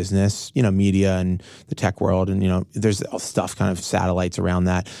business, media and the tech world, and there's stuff kind of satellites around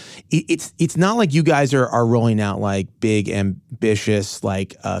that. It's not like you guys are rolling out like big ambitious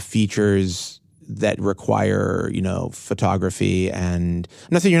like features that require photography, and I'm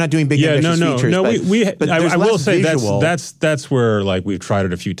not saying you're not doing big ambitious features. But I will say that's where like we've tried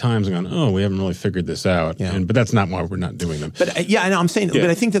it a few times and gone, oh, we haven't really figured this out. Yeah. But that's not why we're not doing them. But I know I'm saying, but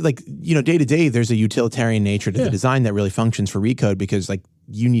I think that like day to day there's a utilitarian nature to the design that really functions for Recode, because like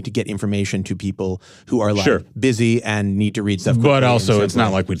you need to get information to people who are like busy and need to read stuff quickly. But also it's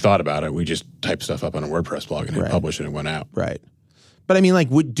not like we thought about it. We just typed stuff up on a WordPress blog and hit publish and it went out. Right. But I mean, like,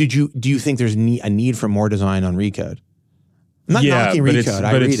 do you think there's a need for more design on Recode? I'm not knocking Recode.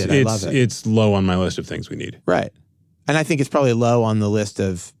 I read it. I love it. It's low on my list of things we need. Right. And I think it's probably low on the list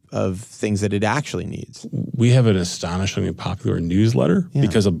of things that it actually needs. We have an astonishingly popular newsletter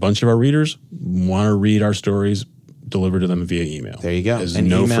because a bunch of our readers want to read our stories delivered to them via email. There you go. There's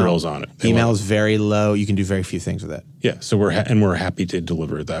no frills on it. Email is very low. You can do very few things with it. Yeah, so we're happy to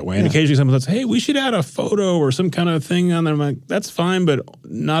deliver it that way. And occasionally someone says, hey, we should add a photo or some kind of thing on there. I'm like, that's fine, but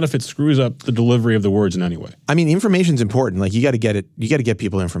not if it screws up the delivery of the words in any way. I mean, information's important. Like, you got to get it. You got to get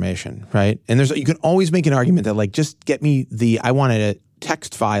people information, right? And you can always make an argument that like, just get me I wanted a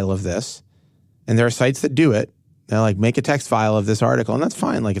text file of this. And there are sites that do it. They're like, make a text file of this article. And that's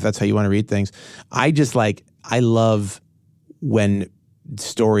fine. Like, if that's how you want to read things. I love when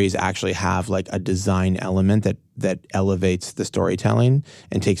stories actually have like a design element that elevates the storytelling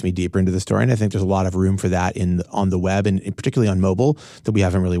and takes me deeper into the story. And I think there's a lot of room for that on the web and particularly on mobile that we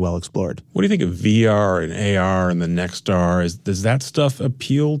haven't really well explored. What do you think of VR and AR and the Nexstar? Does that stuff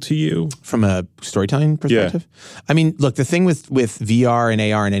appeal to you? From a storytelling perspective? Yeah. I mean, look, the thing with VR and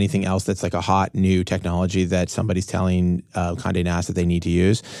AR and anything else that's like a hot new technology that somebody's telling Condé Nast that they need to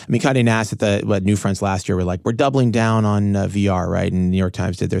use. I mean, Condé Nast at the Newfronts last year were like, we're doubling down on VR, right? And New York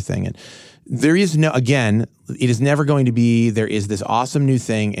Times did their thing. And there is it is never going to be, there is this awesome new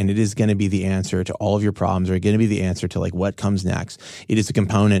thing and it is going to be the answer to all of your problems, or going to be the answer to like what comes next. It is a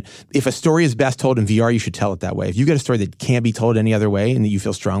component. If a story is best told in VR, you should tell it that way. If you get a story that can't be told any other way and that you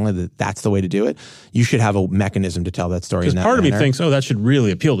feel strongly that that's the way to do it, you should have a mechanism to tell that story in that part manner. Of me thinks, that should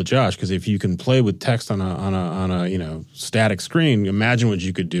really appeal to Josh, because if you can play with text on a static screen, imagine what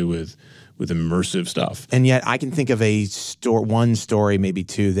you could do with immersive stuff. And yet I can think of one story, maybe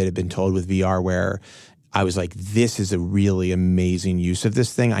two, that had been told with VR where I was like, this is a really amazing use of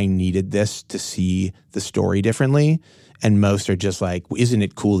this thing. I needed this to see the story differently. And most are just like, isn't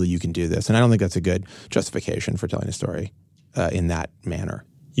it cool that you can do this? And I don't think that's a good justification for telling a story in that manner.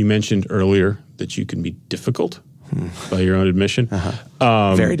 You mentioned earlier that you can be difficult by your own admission.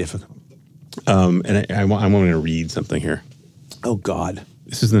 Very difficult. And I want to read something here. Oh, God.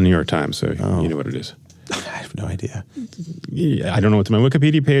 This is the New York Times, so you know what it is. I have no idea. Yeah, I don't know what's on my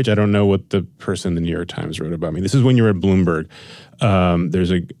Wikipedia page. I don't know what the person in the New York Times wrote about me. This is when you were at Bloomberg.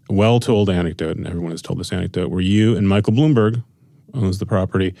 There's a well-told anecdote, and everyone has told this anecdote, where you and Michael Bloomberg, owns the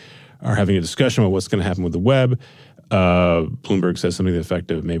property, are having a discussion about what's going to happen with the web. Bloomberg says something to the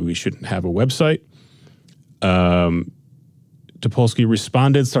effect of maybe we shouldn't have a website. Topolsky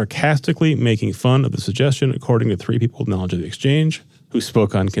responded sarcastically, making fun of the suggestion, according to 3 people with knowledge of the exchange who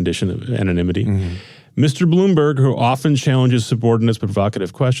spoke on condition of anonymity. Mr. Bloomberg, who often challenges subordinates with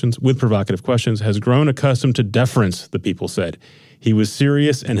provocative questions, has grown accustomed to deference, the people said. He was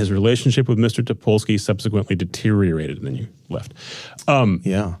serious, and his relationship with Mr. Topolsky subsequently deteriorated. And then you left.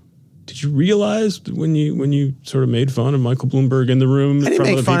 Yeah. Did you realize when you sort of made fun of Michael Bloomberg in the room in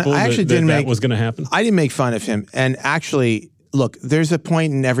front of the people that was going to happen? I didn't make fun of him. And actually, look, there's a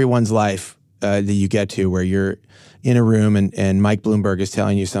point in everyone's life that you get to where you're in a room and Mike Bloomberg is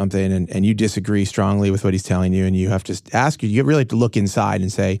telling you something and you disagree strongly with what he's telling you, and you have to ask you really have to look inside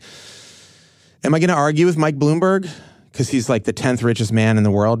and say, am I going to argue with Mike Bloomberg? Because he's like the 10th richest man in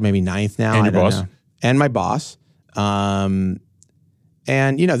the world, maybe 9th now. And your boss. And my boss.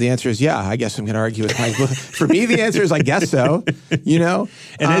 And, the answer is, yeah, I guess I'm going to argue with Mike Bloomberg. For me, the answer is, I guess so, And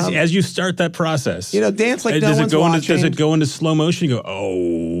as you start that process, dance like no one's watching. Does it go into slow motion? You go,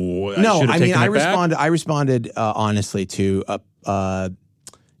 oh, no, I responded. I responded honestly to,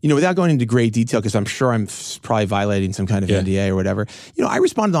 without going into great detail, because I'm sure I'm probably violating some kind of NDA or whatever. I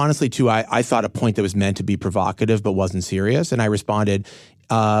responded honestly to, I thought a point that was meant to be provocative but wasn't serious. And I responded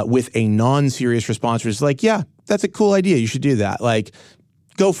with a non-serious response, which is like, yeah, that's a cool idea. You should do that. Like,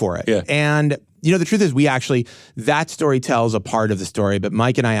 go for it. Yeah. And, the truth is that story tells a part of the story, but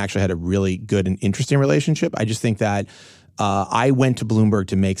Mike and I actually had a really good and interesting relationship. I just think that I went to Bloomberg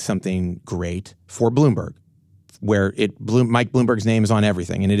to make something great for Bloomberg, where Mike Bloomberg's name is on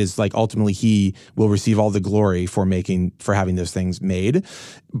everything. And it is like ultimately he will receive all the glory for having those things made.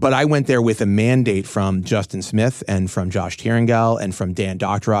 But I went there with a mandate from Justin Smith and from Josh Tieringal and from Dan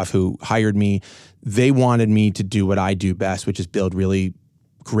Doctoroff, who hired me. They wanted me to do what I do best, which is build really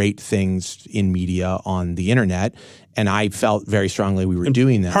great things in media on the internet. And I felt very strongly we were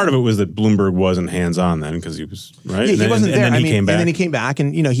doing that. Part of it was that Bloomberg wasn't hands-on then because he was, right? Yeah, he wasn't there. And then he came back. And then he came back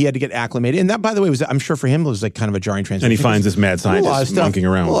and, he had to get acclimated. And that, by the way, I'm sure for him, it was like kind of a jarring transition. And he finds this mad scientist monkeying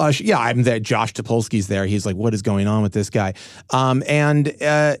around. I'm there. Josh Topolsky's there. He's like, what is going on with this guy?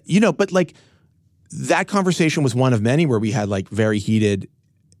 But like that conversation was one of many where we had like very heated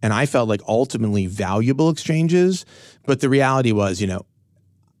and I felt like ultimately valuable exchanges. But the reality was,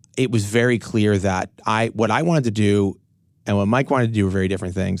 it was very clear that what I wanted to do and what Mike wanted to do were very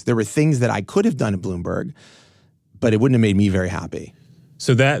different things. There were things that I could have done at Bloomberg, but it wouldn't have made me very happy.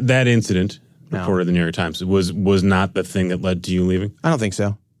 So that incident, reported in the New York Times, was not the thing that led to you leaving? I don't think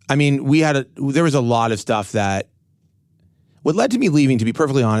so. I mean, there was a lot of stuff that what led to me leaving, to be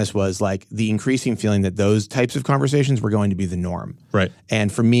perfectly honest, was like the increasing feeling that those types of conversations were going to be the norm. Right.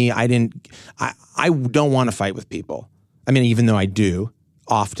 And for me, I don't want to fight with people. I mean, even though I do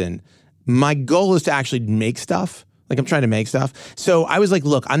often, my goal is to actually make stuff. Like I'm trying to make stuff. So I was like,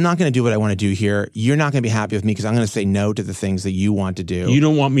 look, I'm not going to do what I want to do here. You're not going to be happy with me because I'm going to say no to the things that you want to do. You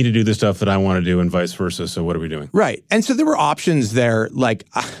don't want me to do the stuff that I want to do and vice versa. So what are we doing? Right. And so there were options there. Like,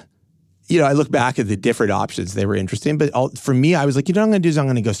 I look back at the different options. They were interesting. But for me, I was like, what I'm going to do is I'm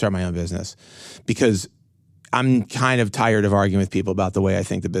going to go start my own business because I'm kind of tired of arguing with people about the way I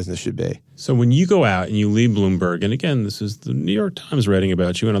think the business should be. So when you go out and you leave Bloomberg, and again, this is the New York Times writing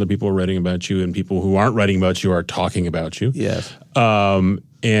about you and other people are writing about you and people who aren't writing about you are talking about you. Yes.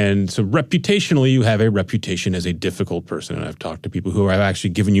 And so reputationally, you have a reputation as a difficult person. And I've talked to people who have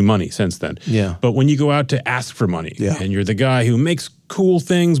actually given you money since then. Yeah. But when you go out to ask for money and you're the guy who makes cool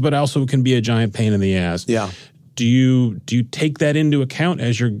things but also can be a giant pain in the ass. Yeah. Do you take that into account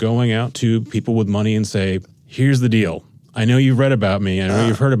as you're going out to people with money and say, here's the deal. I know you've read about me. I know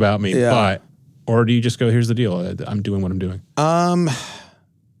you've heard about me, or do you just go, here's the deal. I'm doing what I'm doing.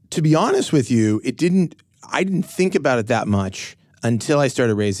 To be honest with you, I didn't think about it that much until I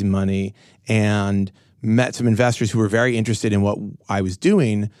started raising money and met some investors who were very interested in what I was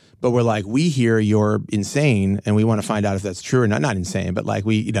doing, but were like, we hear you're insane and we want to find out if that's true or not. Not insane, but like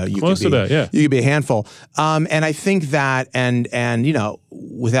you Close could be, to that, yeah. You could be a handful. And I think that, and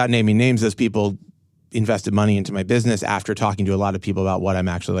without naming names, those people invested money into my business after talking to a lot of people about what I'm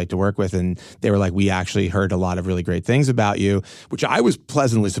actually like to work with. And they were like, we actually heard a lot of really great things about you, which I was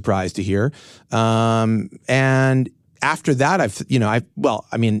pleasantly surprised to hear. And after that, it's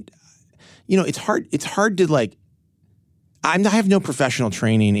hard to like, I have no professional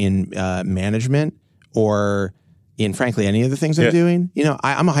training in management or in frankly any of the things I'm doing.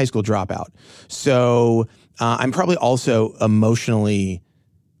 I'm a high school dropout. So I'm probably also emotionally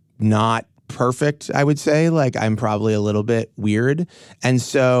not perfect, I would say. Like I'm probably a little bit weird. And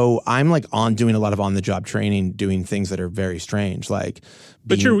so I'm like doing a lot of on-the-job training, doing things that are very strange. Like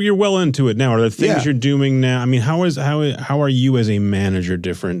But you're well into it now. Are there things Yeah. you're doing now? I mean, how are you as a manager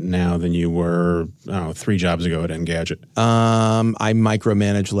different now than you were, I don't know, 3 jobs ago at Engadget? I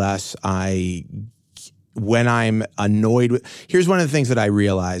micromanage less. When I'm annoyed with, here's one of the things that I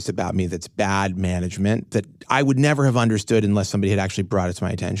realized about me that's bad management that I would never have understood unless somebody had actually brought it to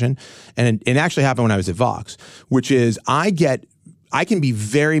my attention. And it actually happened when I was at Vox, which is I can be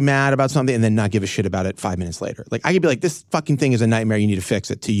very mad about something and then not give a shit about it 5 minutes later. Like I could be like, this fucking thing is a nightmare. You need to fix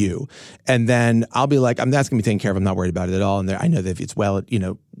it to you. And then I'll be like, that's going to be taken care of. I'm not worried about it at all. And I know that if it's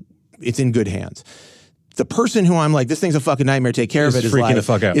it's in good hands. The person who I'm like, this thing's a fucking nightmare, take care of it, freaking the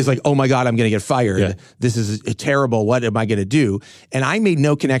fuck out. Is like, oh my God, I'm going to get fired. Yeah. This is terrible. What am I going to do? And I made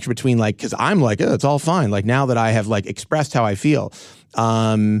no connection between because I'm like, it's all fine. Like now that I have expressed how I feel.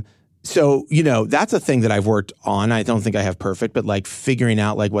 So, that's a thing that I've worked on. I don't think I have perfect, but figuring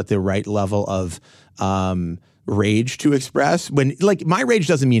out what the right level of rage to express when my rage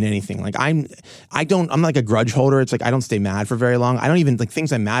doesn't mean anything. I'm like a grudge holder. It's I don't stay mad for very long. I don't even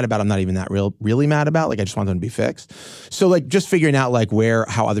things I'm mad about. I'm not even that really mad about. I just want them to be fixed. So just figuring out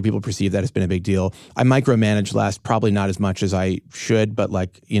how other people perceive that has been a big deal. I micromanage less, probably not as much as I should, but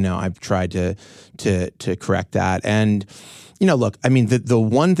I've tried to correct that. And look, I mean, the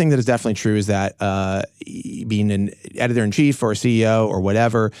one thing that is definitely true is that being an editor-in-chief or a CEO or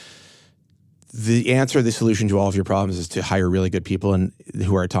whatever, the answer, the solution to all of your problems is to hire really good people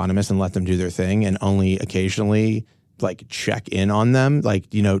who are autonomous and let them do their thing and only occasionally check in on them,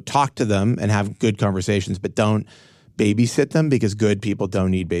 talk to them and have good conversations, but don't babysit them because good people don't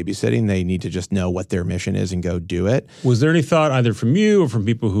need babysitting. They need to just know what their mission is and go do it. Was there any thought either from you or from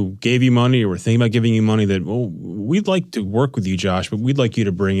people who gave you money or were thinking about giving you money that, we'd like to work with you, Josh, but we'd like you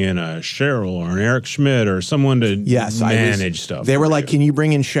to bring in a Cheryl or an Eric Schmidt or someone to manage stuff? They were like, can you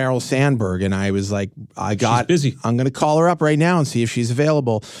bring in Sheryl Sandberg? And I was like, she's busy. I'm going to call her up right now and see if she's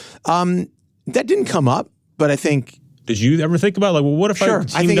available. That didn't come up, but I think... Did you ever think about what if I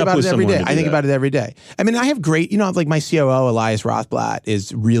teamed up with someone to do that? I think about it every day. I mean, I have great, my COO, Elias Rothblatt,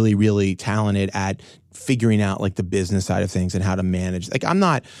 is really, really talented at figuring out the business side of things and how to manage.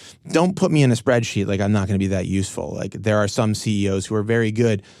 Don't put me in a spreadsheet. I'm not going to be that useful. There are some CEOs who are very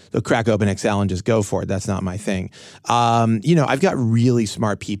good. They'll crack open Excel and just go for it. That's not my thing. I've got really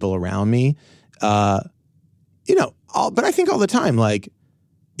smart people around me. But I think all the time,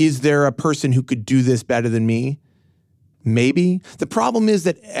 is there a person who could do this better than me? Maybe. The problem is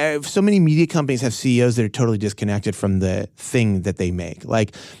that so many media companies have CEOs that are totally disconnected from the thing that they make.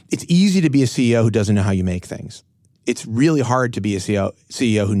 It's easy to be a CEO who doesn't know how you make things. It's really hard to be a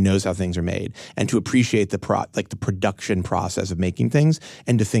CEO who knows how things are made and to appreciate the production process of making things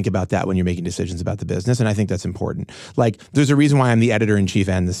and to think about that when you're making decisions about the business. And I think that's important. There's a reason why I'm the editor-in-chief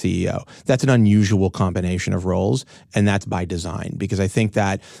and the CEO. That's an unusual combination of roles, and that's by design. Because I think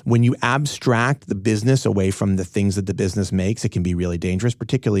that when you abstract the business away from the things that the business makes, it can be really dangerous,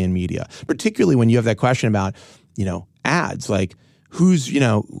 particularly in media. Particularly when you have that question about, ads, who's,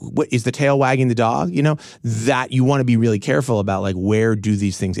 what is the tail wagging the dog? That you want to be really careful about where do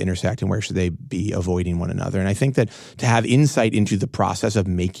these things intersect and where should they be avoiding one another. And I think that to have insight into the process of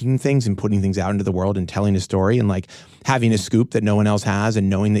making things and putting things out into the world and telling a story and having a scoop that no one else has and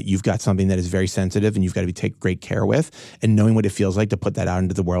knowing that you've got something that is very sensitive and you've got to take great care with and knowing what it feels like to put that out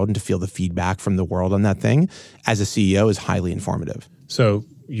into the world and to feel the feedback from the world on that thing as a CEO is highly informative. So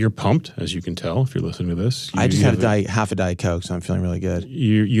you're pumped, as you can tell, if you're listening to this. I just had half a Diet Coke, so I'm feeling really good.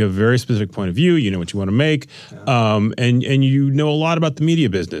 You have a very specific point of view. You know what you want to make. And you know a lot about the media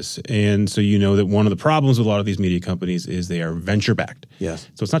business. And so you know that one of the problems with a lot of these media companies is they are venture-backed. Yes.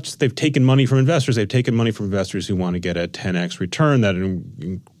 So it's not just they've taken money from investors. They've taken money from investors who want to get a 10x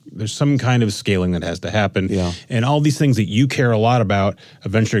return. There's some kind of scaling that has to happen. Yeah. And all these things that you care a lot about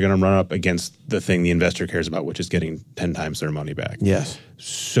eventually are going to run up against the thing the investor cares about, which is getting 10 times their money back. Yes.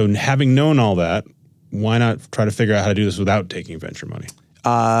 So having known all that, why not try to figure out how to do this without taking venture money?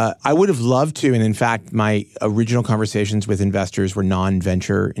 I would have loved to. And in fact, my original conversations with investors were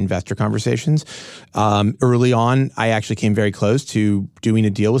non-venture investor conversations. Early on, I actually came very close to doing a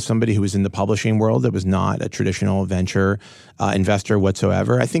deal with somebody who was in the publishing world that was not a traditional venture investor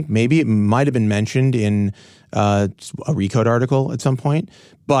whatsoever. I think maybe it might have been mentioned in a Recode article at some point,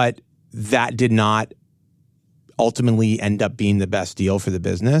 but that did not ultimately end up being the best deal for the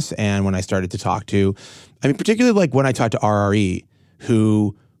business. And when I started to talk to, particularly when I talked to RRE,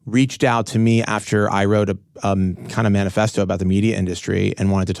 who reached out to me after I wrote a kind of manifesto about the media industry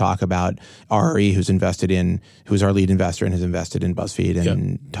and wanted to talk about RRE, who's our lead investor and has invested in BuzzFeed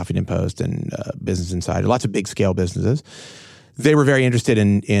and Huffington Post and Business Insider, lots of big scale businesses. They were very interested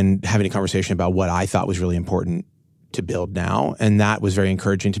in having a conversation about what I thought was really important to build now. And that was very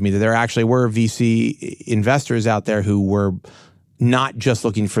encouraging to me that there actually were VC investors out there who were not just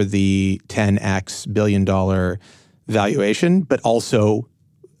looking for the 10x billion dollar valuation, but also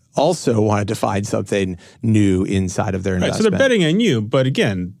wanted to find something new inside of their investment. Right, so they're betting on you, but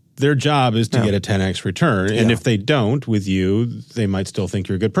again, their job is to get a 10x return. And if they don't with you, they might still think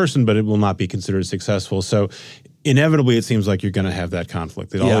you're a good person, but it will not be considered successful. So inevitably, it seems like you're going to have that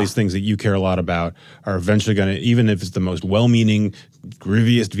conflict. That all these things that you care a lot about are eventually going to, even if it's the most well-meaning,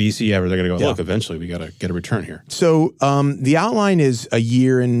 grooviest VC ever, they're going to go, look, eventually we got to get a return here. So the outline is a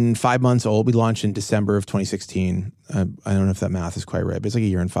year and 5 months old. We launched in December of 2016. I don't know if that math is quite right, but it's like a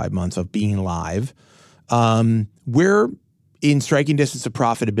year and 5 months of being live. We're in striking distance of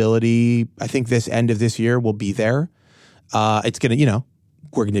profitability. I think this end of this year we'll be there. It's going to,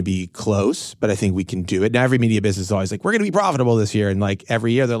 we're going to be close, but I think we can do it. Now, every media business is always like, we're going to be profitable this year. And like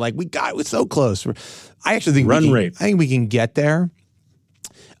every year they're like, we're so close. I actually think I think we can get there.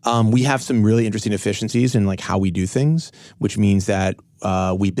 We have some really interesting efficiencies in like how we do things, which means that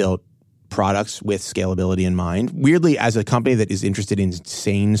we built products with scalability in mind. Weirdly, as a company that is interested in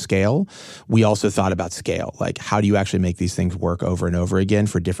sane scale, we also thought about scale. Like, how do you actually make these things work over and over again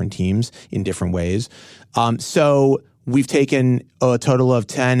for different teams in different ways? So we've taken a total of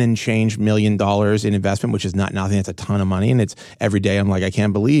 $10 and change million in investment, which is not nothing. It's a ton of money. And it's every day I'm like, I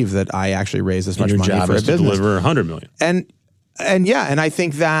can't believe that I actually raised this much money for a business. Your job is to deliver $100 million. And I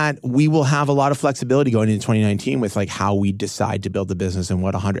think that we will have a lot of flexibility going into 2019 with like how we decide to build the business and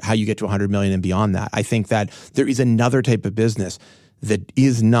how you get to 100 million and beyond that. I think that there is another type of business that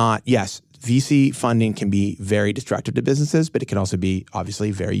is not, yes, VC funding can be very destructive to businesses, but it can also be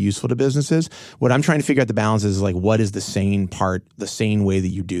obviously very useful to businesses. What I'm trying to figure out the balance is like, what is the sane way that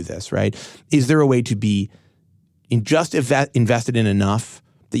you do this, right? Is there a way to be invested in enough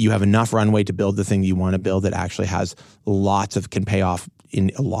that you have enough runway to build the thing you want to build that actually can pay off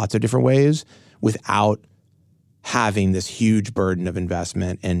in lots of different ways without having this huge burden of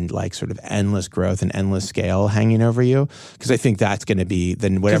investment and like sort of endless growth and endless scale hanging over you? Because I think that's going to be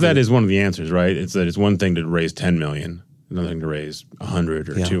then whatever. Because that is one of the answers, right? It's that it's one thing to raise 10 million, another thing to raise 100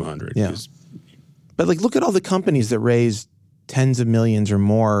 or 200. Yeah. But like, look at all the companies that raise tens of millions or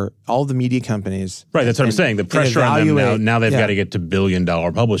more, all the media companies. Right, that's what I'm saying. The pressure on them now they've got to get to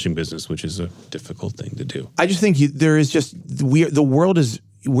billion-dollar publishing business, which is a difficult thing to do. I just think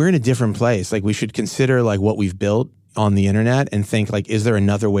we're in a different place. Like, we should consider like what we've built on the internet and think like, is there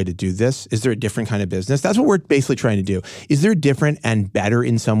another way to do this? Is there a different kind of business? That's what we're basically trying to do. Is there a different and better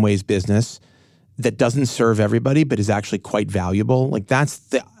in some ways business that doesn't serve everybody but is actually quite valuable? Like, that's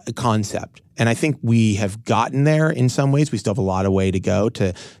the concept. And I think we have gotten there in some ways. We still have a lot of way to go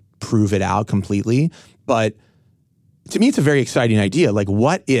to prove it out completely. But to me, it's a very exciting idea. Like,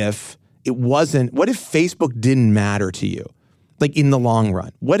 what if Facebook didn't matter to you? Like, in the long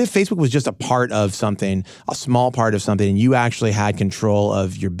run, what if Facebook was just a part of something, a small part of something, and you actually had control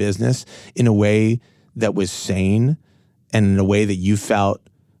of your business in a way that was sane and in a way that you felt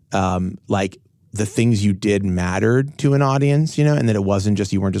like the things you did mattered to an audience, and that it wasn't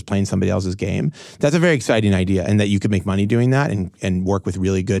just, you weren't just playing somebody else's game? That's a very exciting idea, and that you could make money doing that and work with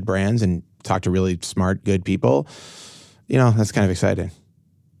really good brands and talk to really smart, good people. That's kind of exciting.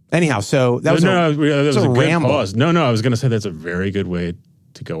 Anyhow, so that was a good ramble. Pause. No, I was going to say that's a very good way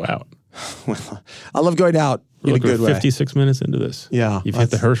to go out. Well, I love going out in a good way. 56 minutes into this. Yeah. You've hit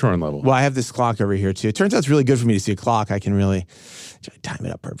the Hirschhorn level. Well, I have this clock over here too. It turns out it's really good for me to see a clock. I can really time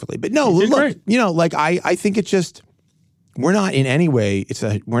it up perfectly. But no, look, I think it's just, we're not in any way,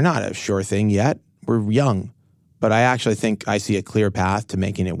 we're not a sure thing yet. We're young. But I actually think I see a clear path to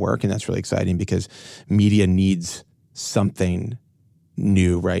making it work. And that's really exciting because media needs something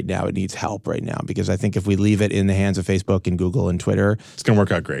new right now. It needs help right now, because I think if we leave it in the hands of Facebook and Google and Twitter, it's going to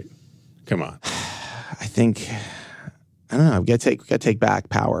work out great. Come on. I don't know. We got to take back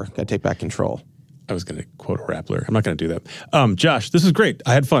power. Got to take back control. I was going to quote a rap lyric. I'm not going to do that. Josh, this is great.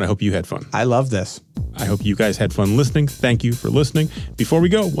 I had fun. I hope you had fun. I love this. I hope you guys had fun listening. Thank you for listening. Before we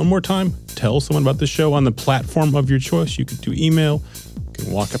go, one more time, tell someone about the show on the platform of your choice. You can do email. You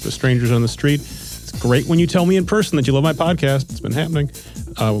can walk up to strangers on the street. It's great when you tell me in person that you love my podcast. It's been happening.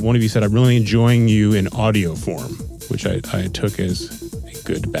 One of you said, I'm really enjoying you in audio form, which I took as a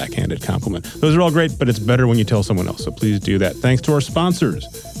good backhanded compliment. Those are all great, but it's better when you tell someone else. So please do that. Thanks to our sponsors.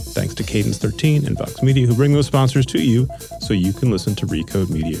 Thanks to Cadence 13 and Vox Media, who bring those sponsors to you so you can listen to Recode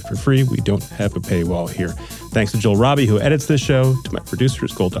Media for free. We don't have a paywall here. Thanks to Joel Robbie, who edits this show, to my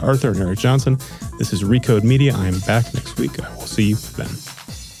producers, Golda Arthur and Eric Johnson. This is Recode Media. I am back next week. I will see you then.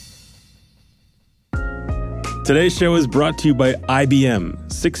 Today's show is brought to you by IBM.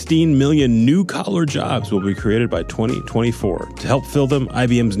 16 million new collar jobs will be created by 2024. To help fill them,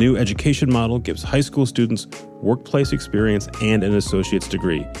 IBM's new education model gives high school students workplace experience and an associate's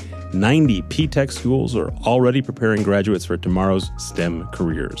degree. 90 P-Tech schools are already preparing graduates for tomorrow's STEM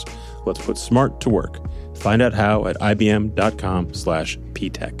careers. Let's put smart to work. Find out how at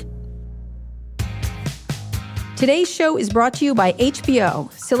ibm.com/ptech. Today's show is brought to you by HBO.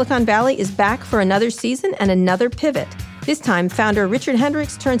 Silicon Valley is back for another season and another pivot. This time, founder Richard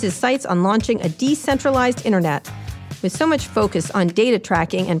Hendricks turns his sights on launching a decentralized internet. With so much focus on data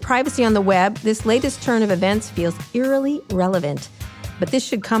tracking and privacy on the web, this latest turn of events feels eerily relevant. But this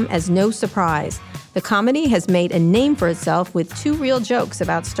should come as no surprise. The comedy has made a name for itself with two real jokes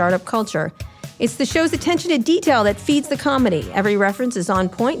about startup culture. It's the show's attention to detail that feeds the comedy. Every reference is on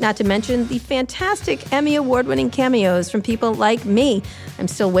point, not to mention the fantastic Emmy Award-winning cameos from people like me. I'm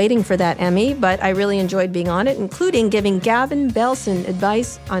still waiting for that Emmy, but I really enjoyed being on it, including giving Gavin Belson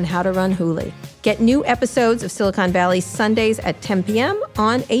advice on how to run Hulu. Get new episodes of Silicon Valley Sundays at 10 p.m.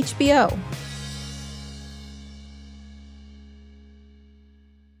 on HBO.